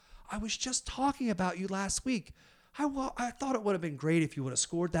 "Oh, I was just talking about you last week. I thought it would have been great if you would have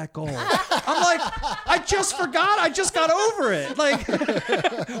scored that goal." I'm like, I just forgot. I just got over it. Like,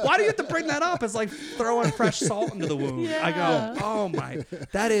 why do you have to bring that up? It's like throwing fresh salt into the wound. Yeah. I go, oh my,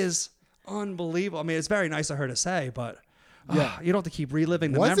 that is unbelievable. I mean, it's very nice of her to say, but you don't have to keep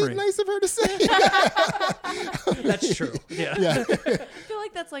reliving the memory. Was it nice of her to say? That's true. Yeah. I feel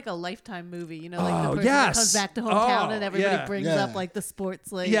like that's like a Lifetime movie, the person that comes back to hometown and everybody brings up like the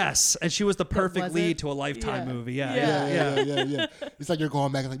sports league. Yes, and she was the perfect lead to a Lifetime movie. Yeah. It's like you're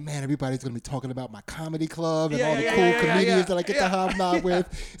going back and like, man, everybody's gonna be talking about my comedy club and all the cool comedians that I get to hobnob with.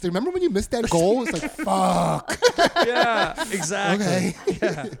 It's like, remember when you missed that goal? It's like, fuck. Yeah, exactly. Okay.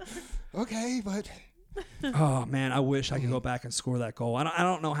 Yeah. Okay, but. Oh man, I wish I could go back and score that goal. I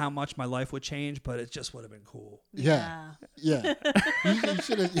don't know how much my life would change, but it just would have been cool. Yeah. You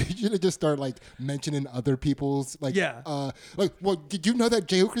should have just started like mentioning other people's like. Yeah. Well, did you know that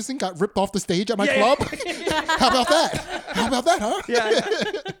Jay Richardson got ripped off the stage at my club? How about that, huh?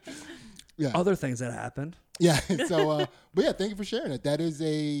 Yeah. Other things that happened. Yeah. So, but yeah, thank you for sharing it. That is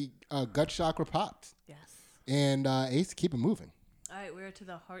a gut chakra popped. Yes. And Ace, keep it moving. All right, we're to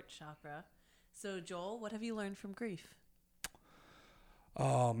the heart chakra. So, Joel, what have you learned from grief?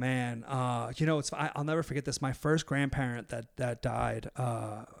 Oh man, I'll never forget this. My first grandparent that died,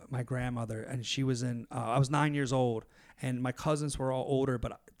 my grandmother, and she was I was 9 years old, and my cousins were all older,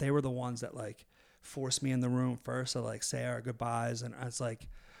 but they were the ones that like forced me in the room first to like say our goodbyes, and I was like,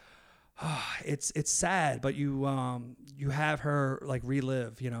 it's sad, but you have her like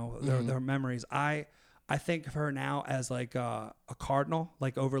relive, their memories. I think of her now as like a cardinal,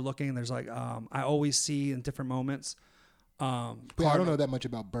 like overlooking. There's like I always see in different moments. I don't know that much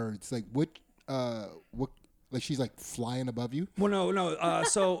about birds. Like what like she's like flying above you? Well, no.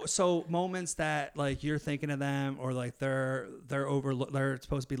 So moments that like you're thinking of them, or like they're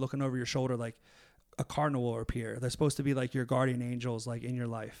supposed to be looking over your shoulder, like a cardinal will appear. They're supposed to be like your guardian angels, like in your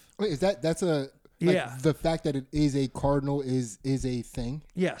life. Wait, that's a. Like the fact that it is a cardinal is a thing.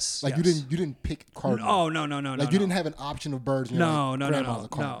 Yes. Like you didn't pick cardinal. Oh no. Like you didn't have an option of birds. No.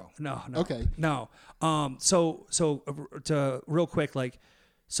 Okay. No. So to real quick, like,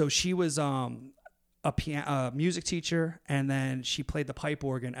 so she was a music teacher, and then she played the pipe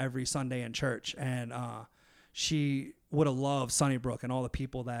organ every Sunday in church, and she would have loved Sunnybrook and all the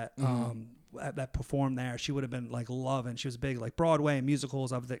people that that performed there. She would have been like loving. She was big like Broadway and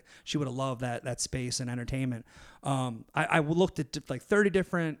musicals. She would have loved that space and entertainment. I looked at like 30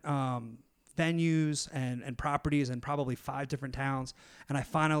 different venues and properties in probably 5 different towns, and I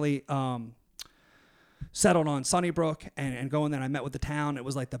finally settled on Sunnybrook and going there. I met with the town. It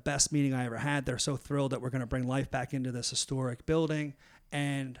was like the best meeting I ever had. They're so thrilled that we're going to bring life back into this historic building,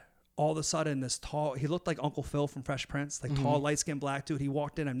 and all of a sudden, he looked like Uncle Phil from Fresh Prince, like tall, light-skinned black dude. He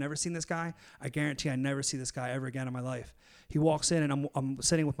walked in. I've never seen this guy. I guarantee I never see this guy ever again in my life. He walks in, and I'm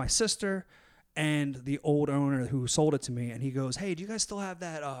sitting with my sister and the old owner who sold it to me, and he goes, "Hey, do you guys still have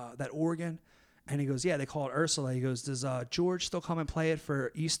that organ?" And he goes, "Yeah, they call it Ursula." He goes, "Does George still come and play it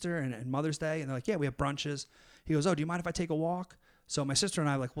for Easter and Mother's Day?" And they're like, "Yeah, we have brunches." He goes, "Oh, do you mind if I take a walk?" So my sister and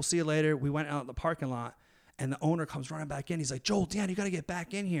I were like, "We'll see you later." We went out in the parking lot, and the owner comes running back in. He's like, "Joel, Dan, you got to get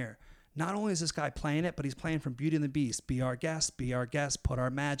back in here. Not only is this guy playing it, but he's playing from Beauty and the Beast. Be our guest, put our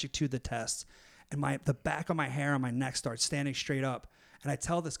magic to the test." And the back of my hair on my neck starts standing straight up. And I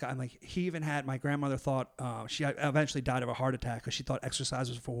tell this guy, I'm like, he even had, my grandmother thought, she eventually died of a heart attack because she thought exercise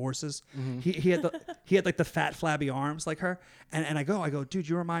was for horses. He had like the fat, flabby arms like her. And I go, "Dude,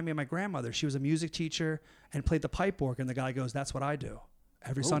 you remind me of my grandmother. She was a music teacher and played the pipe organ." And the guy goes, "That's what I do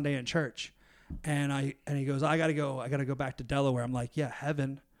every Sunday in church." And he goes, I gotta go back to Delaware. I'm like, "Yeah,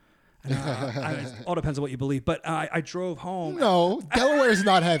 heaven." And, it all depends on what you believe. But I drove home. No, Delaware is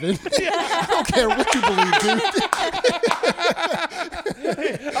not heaven. I don't care what you believe, dude.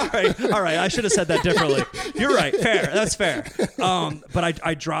 All right. I should have said that differently. You're right. Fair. That's fair. But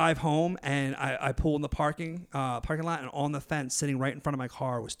I drive home and I pull in the parking lot, and on the fence, sitting right in front of my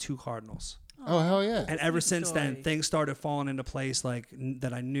car, was 2 cardinals. Oh, hell yeah. And ever since then, things started falling into place, like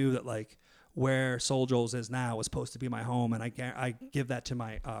that. I knew that like where Soul Joel's is now was supposed to be my home, and I give that to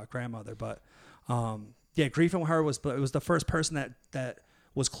my grandmother. But yeah, grieving her it was the first person that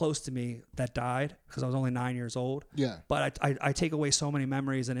was close to me that died, because I was only 9 years old. Yeah. But I take away so many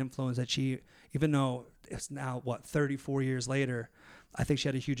memories and influence that she, even though it's now 34 years later, I think she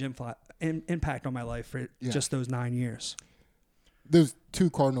had a huge impact on my life for just those 9 years. There's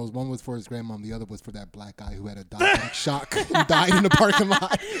 2 cardinals. One was for his grandmom. The other was for that black guy who had a diabetic shock and died in the parking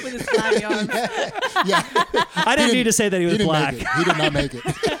lot. With his flabby arms. Yeah. I didn't need to say that he was black. He did not make it.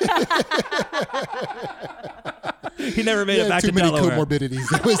 He never made it back to Delaware. Too many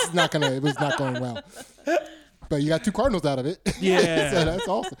comorbidities. It was not going well. But you got 2 cardinals out of it. Yeah. So that's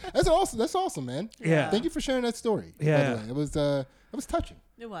awesome. That's awesome, man. Yeah. Thank you for sharing that story. Yeah. By the way. It was touching.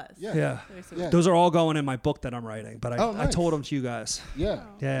 It was. Yeah. Yeah. Those are all going in my book that I'm writing, but nice. I told them to you guys. Yeah.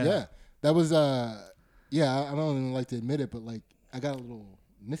 Oh. Yeah. That was I don't even like to admit it, but like I got a little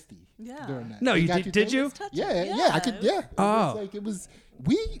misty during that. No, Did you? Yeah, I could. Yeah. It was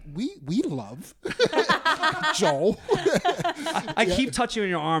we love Joel. I keep touching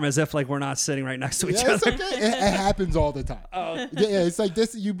your arm as if like we're not sitting right next to each It's other. okay. It happens all the time. Yeah, it's like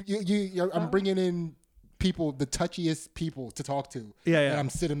this. I'm bringing in people, the touchiest people to talk to. Yeah. And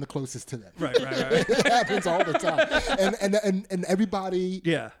I'm sitting the closest to them. Right. It happens all the time. And everybody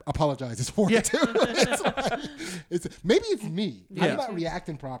apologizes for it too. Maybe it's me. Yeah. I'm not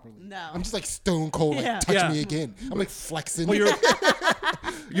reacting properly. No. I'm just like stone cold, like touch me again. I'm like flexing. Well,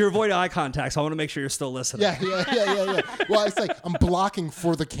 you're avoiding eye contact, so I want to make sure you're still listening. Yeah. Well, it's like I'm blocking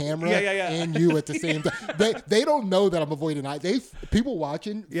for the camera and you at the same time. They don't know that I'm avoiding eye. People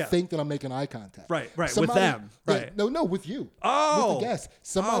watching think that I'm making eye contact. Right. With them. Right. No, with you. Oh. With the guest.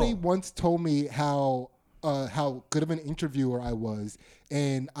 Somebody once told me how good of an interviewer I was,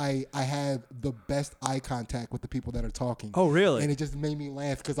 and I have the best eye contact with the people that are talking. Oh, really? And it just made me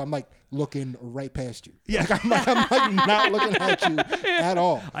laugh because I'm like looking right past you. Yeah. I'm like not looking at you at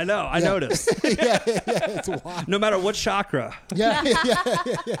all. I know. I noticed. Yeah, it's wild. No matter what chakra. Yeah.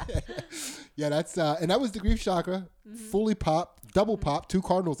 That's and that was the grief chakra, fully popped, double popped, 2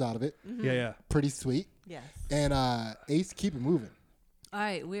 cardinals out of it. Yeah. Pretty sweet. Yes. And Ace, keep it moving. All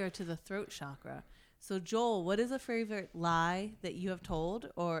right, we are to the throat chakra. So Joel, what is a favorite lie that you have told,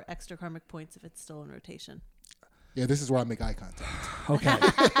 or extra karmic points if it's still in rotation? Yeah, this is where I make eye contact. Okay.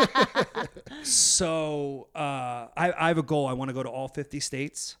 So I have a goal. I want to go to all 50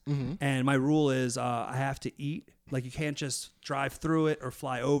 states. And my rule is I have to eat. Like, you can't just drive through it or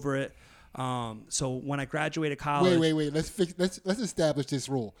fly over it. So when I graduated college... Wait. Let's establish this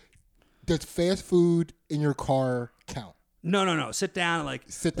rule. Does fast food in your car count? No. Sit down and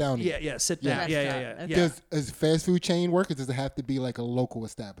sit down. Yeah. Sit down. Yeah. Okay. Does fast food chain work, or does it have to be like a local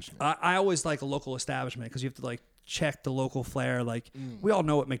establishment? I always like a local establishment because you have to like check the local flair. Like we all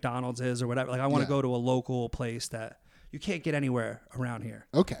know what McDonald's is or whatever. Like I want to go to a local place that you can't get anywhere around here.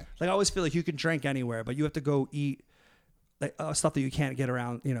 Okay. Like I always feel like you can drink anywhere, but you have to go eat like stuff that you can't get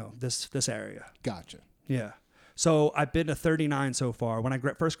around. This area. Gotcha. Yeah. So I've been to 39 so far. When I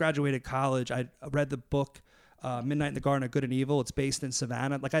first graduated college, I read the book Midnight in the Garden of Good and Evil. It's based in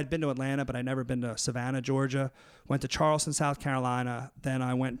Savannah. Like I'd been to Atlanta, but I'd never been to Savannah, Georgia. Went to Charleston, South Carolina. Then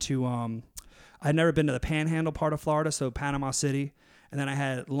I went to, I'd never been to the Panhandle part of Florida, so Panama City. And then I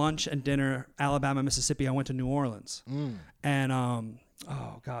had lunch and dinner, Alabama, Mississippi. I went to New Orleans. And,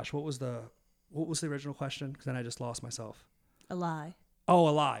 oh gosh, what was the original question? Because then I just lost myself. A lie. Oh,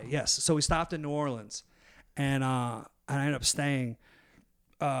 a lie. Yes. So we stopped in New Orleans, and I ended up staying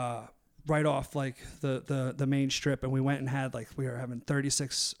right off like the main strip, and we went and had we were having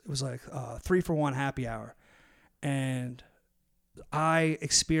 36. It was like 3-for-1 happy hour, and I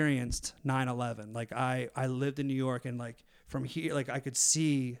experienced 9/11. Like I lived in New York, and like from here, like I could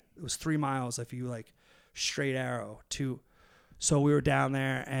see it was 3 miles if you like straight arrow to. So we were down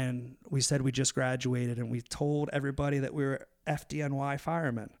there, and we said we just graduated, and we told everybody that we were FDNY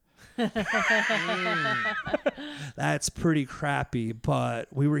firemen. That's pretty crappy, but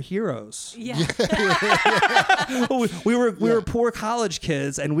we were heroes. Yeah. we were poor college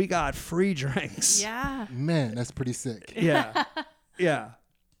kids, and we got free drinks. Yeah. Man, that's pretty sick. Yeah.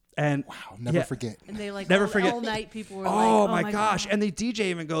 And wow, never forget. And they never forget. all night people were oh like, my gosh. God. And the DJ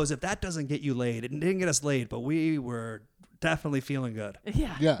even goes, if that doesn't get you laid, it didn't get us laid, but we were definitely feeling good.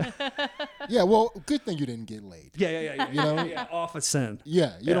 Yeah. Yeah, well, good thing you didn't get laid. Yeah. You know? Yeah, off a sin.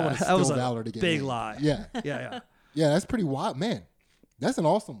 Yeah, you don't want to steal valor to get big laid. lie. Yeah. Yeah. Yeah, that's pretty wild, man. That's an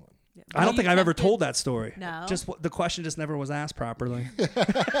awesome one. Yeah. I Were don't you think I've ever tempted? told that story. No? Just the question just never was asked properly.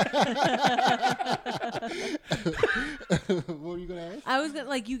 What were you gonna ask? I was gonna,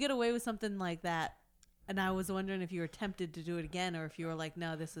 like, you get away with something like that, and I was wondering if you were tempted to do it again, or if you were like,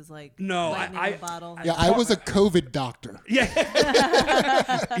 no, this is like No, lightning in a bottle. Yeah, I was a COVID doctor. Yeah.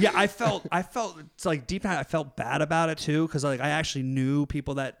 Yeah, I felt it's like deep down I felt bad about it too, because like I actually knew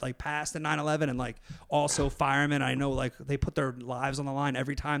people that like passed in 9/11, and like also firemen. I know like they put their lives on the line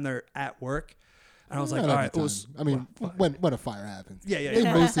every time they're at work. And I was like, Not all every right, it time. was. I mean, when a fire happens, Yeah, yeah, they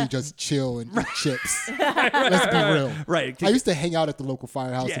yeah. mostly just chill and eat chips. Let's be real. Right. I used to hang out at the local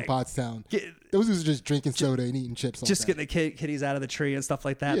firehouse Yeah. in Pottstown. Get- Those was just drinking soda and eating chips. All just day. getting the kitties out of the tree and stuff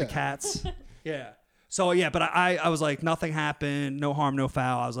like that, Yeah. the cats. Yeah. So yeah, but I was like, nothing happened, no harm, no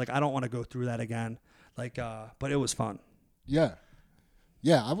foul. I was like, I don't want to go through that again. Like, but it was fun. Yeah.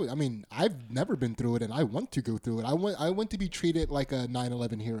 Yeah, I mean, I've never been through it, and I want to go through it. I want to be treated like a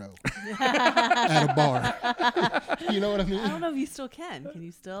 9/11 hero at a bar. You know what I mean? I don't know if you still can. Can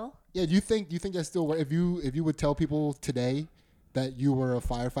you still? Yeah. Do you think that still works? If you would tell people today that you were a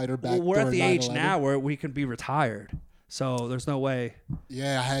firefighter back, Well, we're at during the age 9/11? now where we can be retired. So there's no way.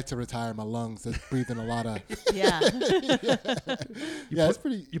 Yeah, I had to retire my lungs. That's breathing a lot of. Yeah. Yeah, it's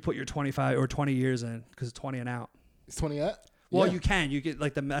pretty. You put your 25 or 20 years in because it's 20 and out. It's 20 yet? Well, Yeah. you can. You get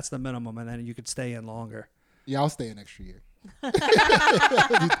like that's the minimum, and then you could stay in longer. Yeah, I'll stay an extra year.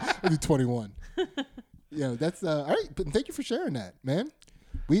 I'll do 21. Yeah, that's all right. But thank you for sharing that, man.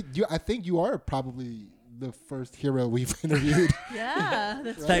 I think you are probably the first hero we've interviewed. Yeah.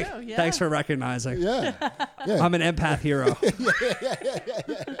 That's Thank- true. Yeah. Thanks for recognizing. Yeah, yeah. I'm an empath hero.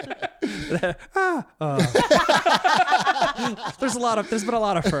 There's been a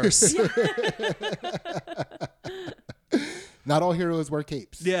lot of firsts. Not all heroes wear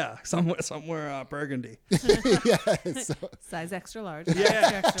capes. Yeah, somewhere burgundy. Yeah, so, Size extra large.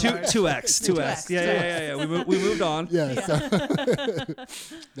 Yeah, Extra large. 2X. Yeah. We moved on. yeah, so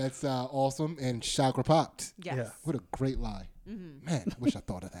that's awesome and chakra popped. Yes. Yeah. What a great lie. Man, I wish I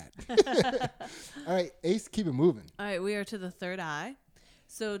thought of that. All right, Ace, keep it moving. All right, we are to the third eye.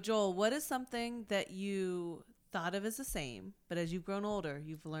 So, Joel, what is something that you thought of as the same, but as you've grown older,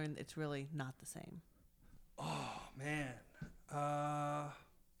 you've learned it's really not the same? Oh man.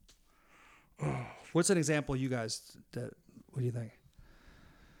 What's an example you guys what do you think?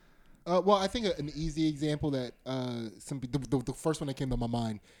 Well, I think an easy example that the first one that came to my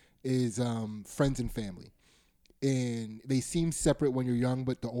mind is friends and family. And they seem separate when you're young,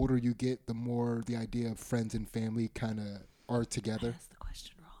 but the older you get, the more the idea of friends and family kind of are I together. asked the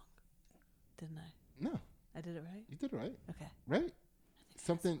question wrong, didn't I? No, I did it right? you did it right. Okay. Right?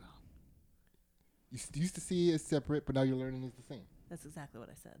 Something you used to see as separate, but now you're learning is the same. That's exactly what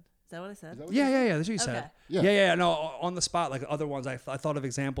I said. Is that what I said? Is that what you said? Yeah. That's what you said. Okay. Yeah. Yeah. No, on the spot, like other ones, I thought of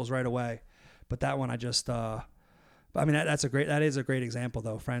examples right away, but that one I just. I mean, that is a great example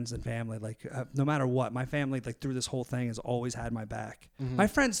though. Friends and family, like no matter what, my family like through this whole thing has always had my back. Mm-hmm. My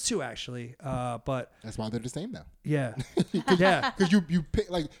friends too, actually. But That's why they're the same now. yeah, yeah, Because you pick,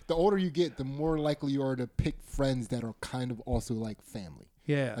 like, the older you get, the more likely you are to pick friends that are kind of also like family.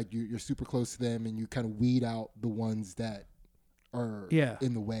 yeah. Like you're super close to them, and you kind of weed out the ones that are Yeah.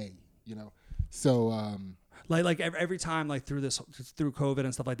 in the way, you know. So Like every time like through COVID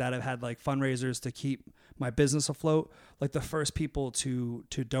and stuff like that, I've had like fundraisers to keep my business afloat. Like the first people to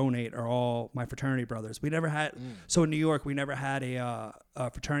donate are all my fraternity brothers. We never had so in New York we never had a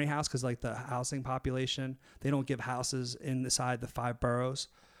fraternity house because like the housing population, they don't give houses inside the 5 boroughs.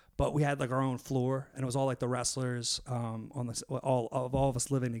 But we had like our own floor, and it was all like the wrestlers on this all of us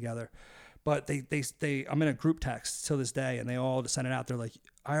living together. But they I'm in a group text till this day, and they all just send it out. They're like,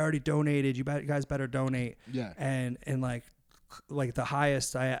 I already donated. You guys better donate. Yeah. And like the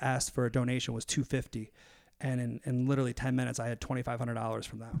highest I asked for a donation was $250, and in literally 10 minutes I had $2,500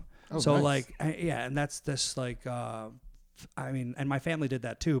 from them. Oh, so nice. like and that's this like I mean, and my family did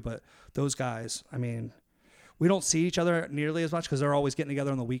that too. But those guys, I mean, we don't see each other nearly as much because they're always getting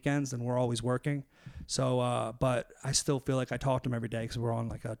together on the weekends and we're always working. So, but I still feel like I talk to them every day because we're on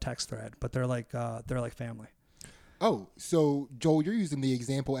like a text thread. But they're like family. oh, so Joel, you're using the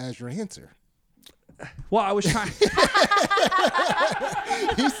example as your answer. Well, I was trying.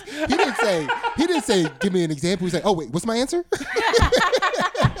 He didn't say give me an example. He's like, oh wait, what's my answer?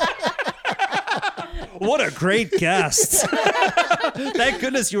 What a great guest! Thank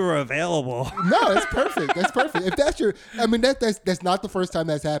goodness you were available. No, that's perfect. That's perfect. If that's your, I mean, that's not the first time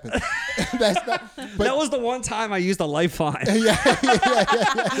that's happened. That's not. But That was the one time I used a lifeline. yeah.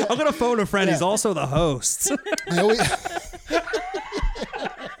 I'm gonna phone a friend. Yeah. He's also the host. I always-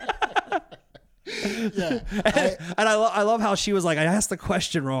 Yeah. And I love how she was like, I asked the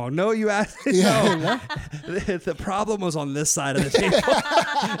question wrong. No, you asked. Yeah. No. The problem was on this side of the table.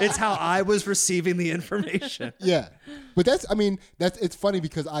 It's how I was receiving the information. Yeah. But it's funny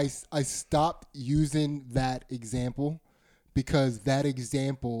because I stopped using that example because that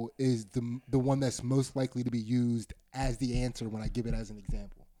example is the one that's most likely to be used as the answer when I give it as an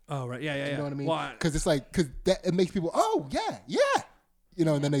example. Oh, right. Yeah. You know what I mean? Why? Because it's like, it makes people, oh, yeah. You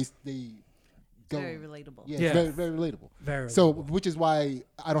know, and then they go. Very relatable. Yeah, Yeah. It's very, very relatable. Very So, relatable. which is why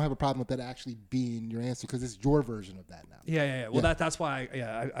I don't have a problem with that actually being your answer because it's your version of that now. Yeah. Well, Yeah. that's why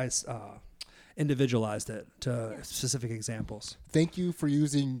I individualized it to specific examples. Thank you for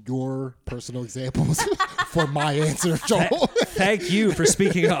using your personal examples for my answer, Joel. Thank you for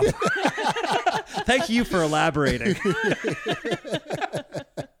speaking up. Thank you for elaborating.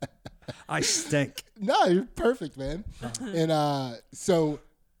 I stink. No, you're perfect, man. And so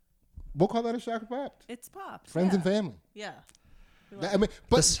we'll call that a Chakra Popped. It's popped. Friends and family. Yeah. I mean,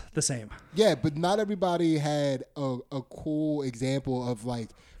 but The same. yeah, but not everybody had a cool example of like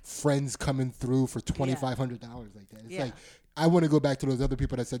friends coming through for $2,500 like that. It's Yeah. like I want to go back to those other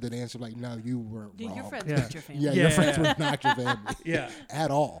people that said that answer like, no, you were Dude, wrong. your friends Yeah. with your family. Yeah, Yeah, your yeah, friends yeah. were not your family. Yeah.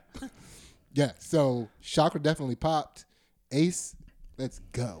 At all. Yeah, so chakra definitely popped. Ace, let's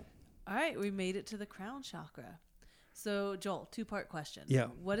go. All right, we made it to the crown chakra. So, Joel, 2-part question. Yeah.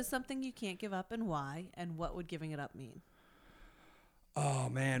 What is something you can't give up and why? And what would giving it up mean? Oh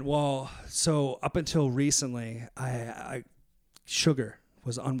man. Well, so up until recently, I sugar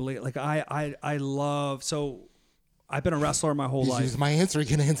was unbelievable. Like I love. So I've been a wrestler my whole He's life. used my answer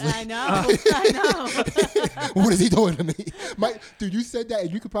again, Ansley. I know. I know. What is he doing to me? Dude, you said that,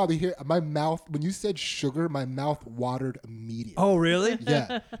 and you could probably hear my mouth. When you said sugar, my mouth watered immediately. Oh really?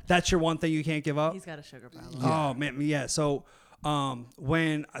 Yeah. That's your one thing you can't give up. He's got a sugar problem. Oh man, yeah. So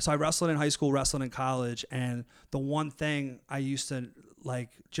I wrestled in high school, wrestled in college, and the one thing I used to like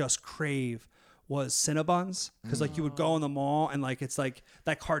just crave was Cinnabons, because like you would go in the mall and like it's like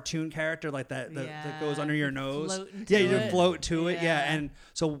that cartoon character like that goes under your nose. Float You into just it. float to it. Yeah, Yeah. and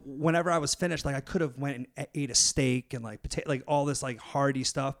so whenever I was finished, like I could have went and ate a steak and like potato, like all this like hearty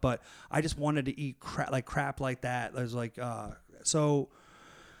stuff, but I just wanted to eat crap like that. There's like so.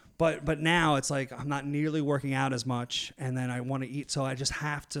 But now it's like I'm not nearly working out as much, and then I want to eat, so I just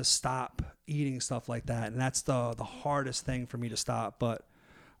have to stop eating stuff like that, and that's the hardest thing for me to stop. But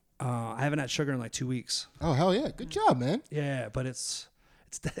I haven't had sugar in like 2 weeks. Oh, hell yeah. Good job, man. Yeah, but it's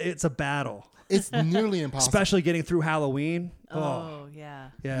a battle, It's nearly impossible. especially getting through Halloween. Oh,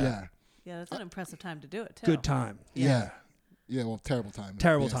 yeah. Yeah. Yeah, that's an impressive time to do it, too. Good time. Yeah. Yeah, well, terrible time.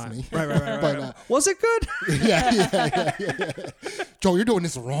 Terrible if you ask time. me. Right. But, Was it good? yeah. Joe, you're doing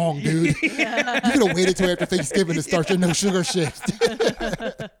this wrong, dude. You could have waited till after Thanksgiving to start your no sugar shit.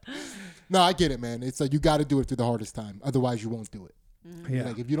 No, I get it, man. It's like you got to do it through the hardest time. Otherwise, you won't do it. Yeah.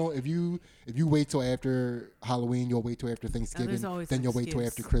 Like if you wait till after Halloween, you'll wait till after Thanksgiving, always then an you'll wait till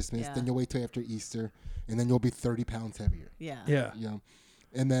excuse. after Christmas, Yeah. then you'll wait till after Easter, and then you'll be 30 pounds heavier. Yeah. Yeah. You know,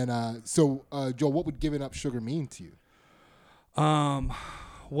 and then so Joe, what would giving up sugar mean to you?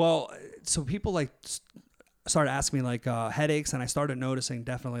 Well, so people like started asking me like headaches, and I started noticing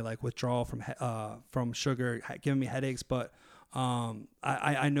definitely like withdrawal from sugar giving me headaches. But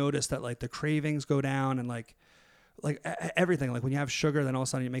I noticed that like the cravings go down, and like everything. Like when you have sugar, then all of a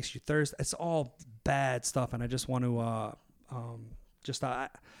sudden it makes you thirst. It's all bad stuff, and I just want to just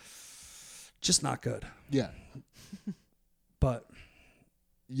not good. Yeah, But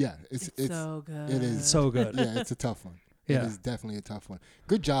yeah, it's so good. It is so good. Yeah, it's a tough one. Yeah. It is definitely a tough one.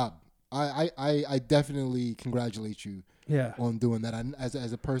 Good job. I definitely congratulate you Yeah. on doing that.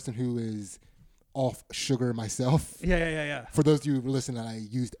 As a person who is off sugar myself. Yeah. For those of you who listening, I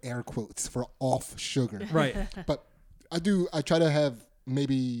used air quotes for off sugar. Right. But I try to have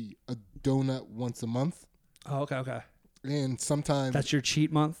maybe a donut once a month. Oh, okay. And sometimes That's your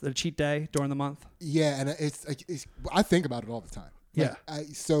cheat month, the cheat day during the month. yeah, and it's I think about it all the time. Yeah.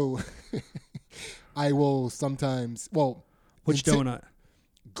 I will sometimes Which donut?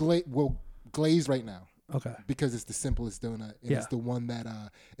 glaze right now Okay. because it's the simplest donut and Yeah. it's the one that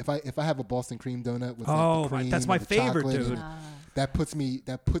if I have a Boston cream donut with Oh, like the cream that's my and the favorite, chocolate, dude. and that puts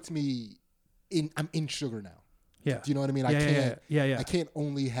me in I'm in sugar now. Yeah. Do you know what I mean? Yeah. I can't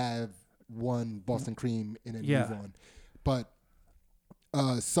only have one Boston cream and then Yeah. move on. But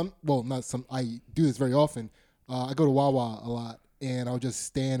I do this very often. I go to Wawa a lot, and I'll just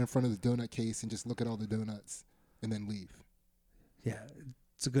stand in front of the donut case and just look at all the donuts, and then leave. Yeah.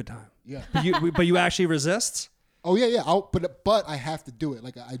 It's a good time. Yeah. But you actually resist? Oh yeah. But I have to do it.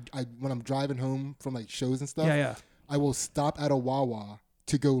 Like I when I'm driving home from like shows and stuff. Yeah. I will stop at a Wawa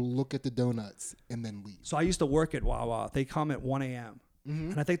to go look at the donuts and then leave. So I used to work at Wawa. They come at 1 a.m.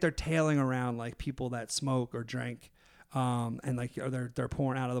 And I think they're tailing around like people that smoke or drink, and like they're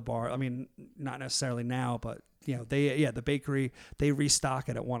pouring out of the bar. I mean, not necessarily now, but the bakery, they restock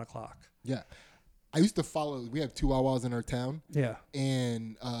it at 1 o'clock. Yeah. I used to follow. We have 2 Wawas in our town. Yeah.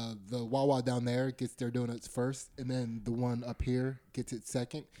 And the Wawa down there gets their donuts first, and then the one up here gets it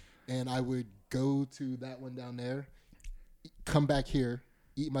second. And I would go to that one down there, come back here,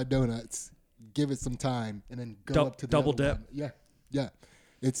 eat my donuts, give it some time, and then go up to the double other dip. one. Yeah.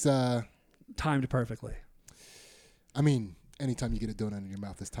 It's timed perfectly. I mean, anytime you get a donut in your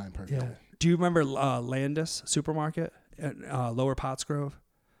mouth, it's timed perfectly. Yeah. Do you remember Landis Supermarket at Lower Pottsgrove?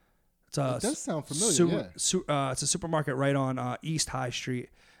 It does sound familiar. It's a supermarket right on East High Street,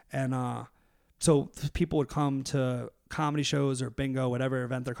 and so people would come to comedy shows or bingo, whatever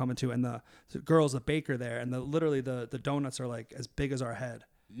event they're coming to, and the girl's a baker there, and literally the donuts are like as big as our head.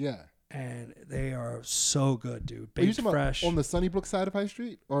 Yeah. And they are so good, dude. Baked fresh. On the Sunnybrook side of High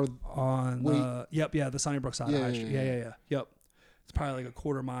Street, or on the Sunnybrook side of High Street. Yeah. Yep. It's probably like a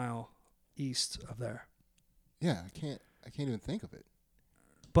quarter mile east of there. Yeah, I can't even think of it.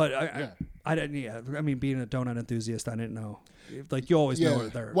 But I didn't. Yeah, I mean, being a donut enthusiast, I didn't know. Like you always know where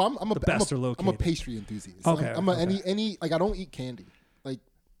they're. Well, I'm the best are located. I'm a pastry enthusiast. Okay. Any like I don't eat candy. Like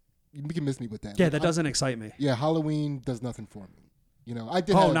you can miss me with that. Yeah, like, that doesn't excite me. Yeah, Halloween does nothing for me. I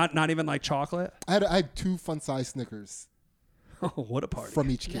did. Not even like chocolate. I had 2 fun size Snickers. Oh, what a party! From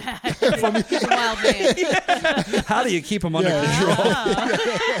each kid. From each wild man. How do you keep them under control?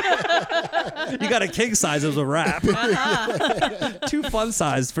 You got a king size as a wrap. 2 fun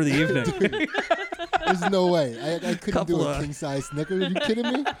size for the evening. There's no way. I couldn't do a king size Snicker. Are you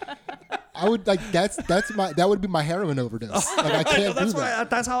kidding me? I would like that would be my heroin overdose. Like I can't do that.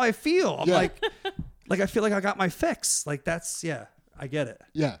 That's how I feel. I'm like I feel like I got my fix. Like I get it.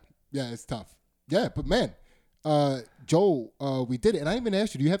 Yeah, it's tough. Yeah, but man, Joel, we did it, and I even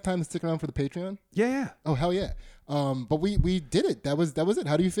asked you, do you have time to stick around for the Patreon? Yeah. Oh hell yeah. But we did it. That was it.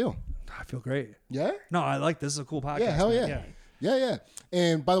 How do you feel? I feel great. Yeah. No, I like this. Is a cool podcast. Yeah, hell yeah. Yeah.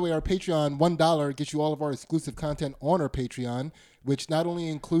 And by the way, our Patreon, $1 gets you all of our exclusive content on our Patreon, which not only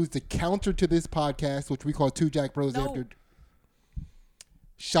includes the counter to this podcast, which we call Two Jack Bros After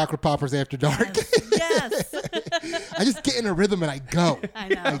Chakra Poppers After Dark. Yes. I just get in a rhythm and I go. I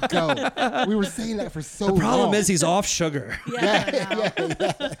know. We were saying that for so long. The problem is he's off sugar. Yeah.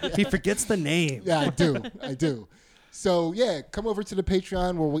 He forgets the name. Yeah, I do. So, yeah, come over to the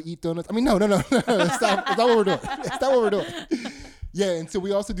Patreon where we'll eat donuts. I mean, no. That's not what we're doing. That's not what we're doing. Yeah, and so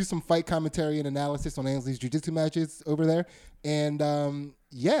we also do some fight commentary and analysis on Ansley's jiu-jitsu matches over there. And,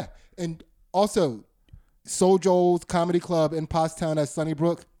 and also Soul Joel's Comedy Club in Pottstown at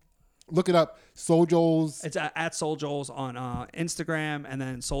Sunnybrook. Look it up. Soul Joel's. It's at Soul Joel's on Instagram, and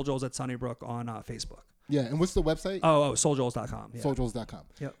then Soul Joel's at Sunnybrook on Facebook. Yeah, and what's the website? Oh, souljoels.com. Yeah. Souljoels.com.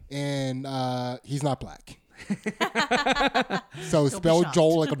 Yep. And he's not black. So spell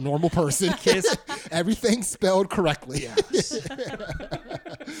Joel like a normal person. Everything spelled correctly. Yes.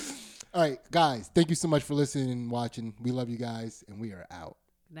 All right, guys. Thank you so much for listening and watching. We love you guys, and we are out.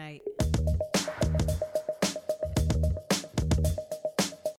 Night.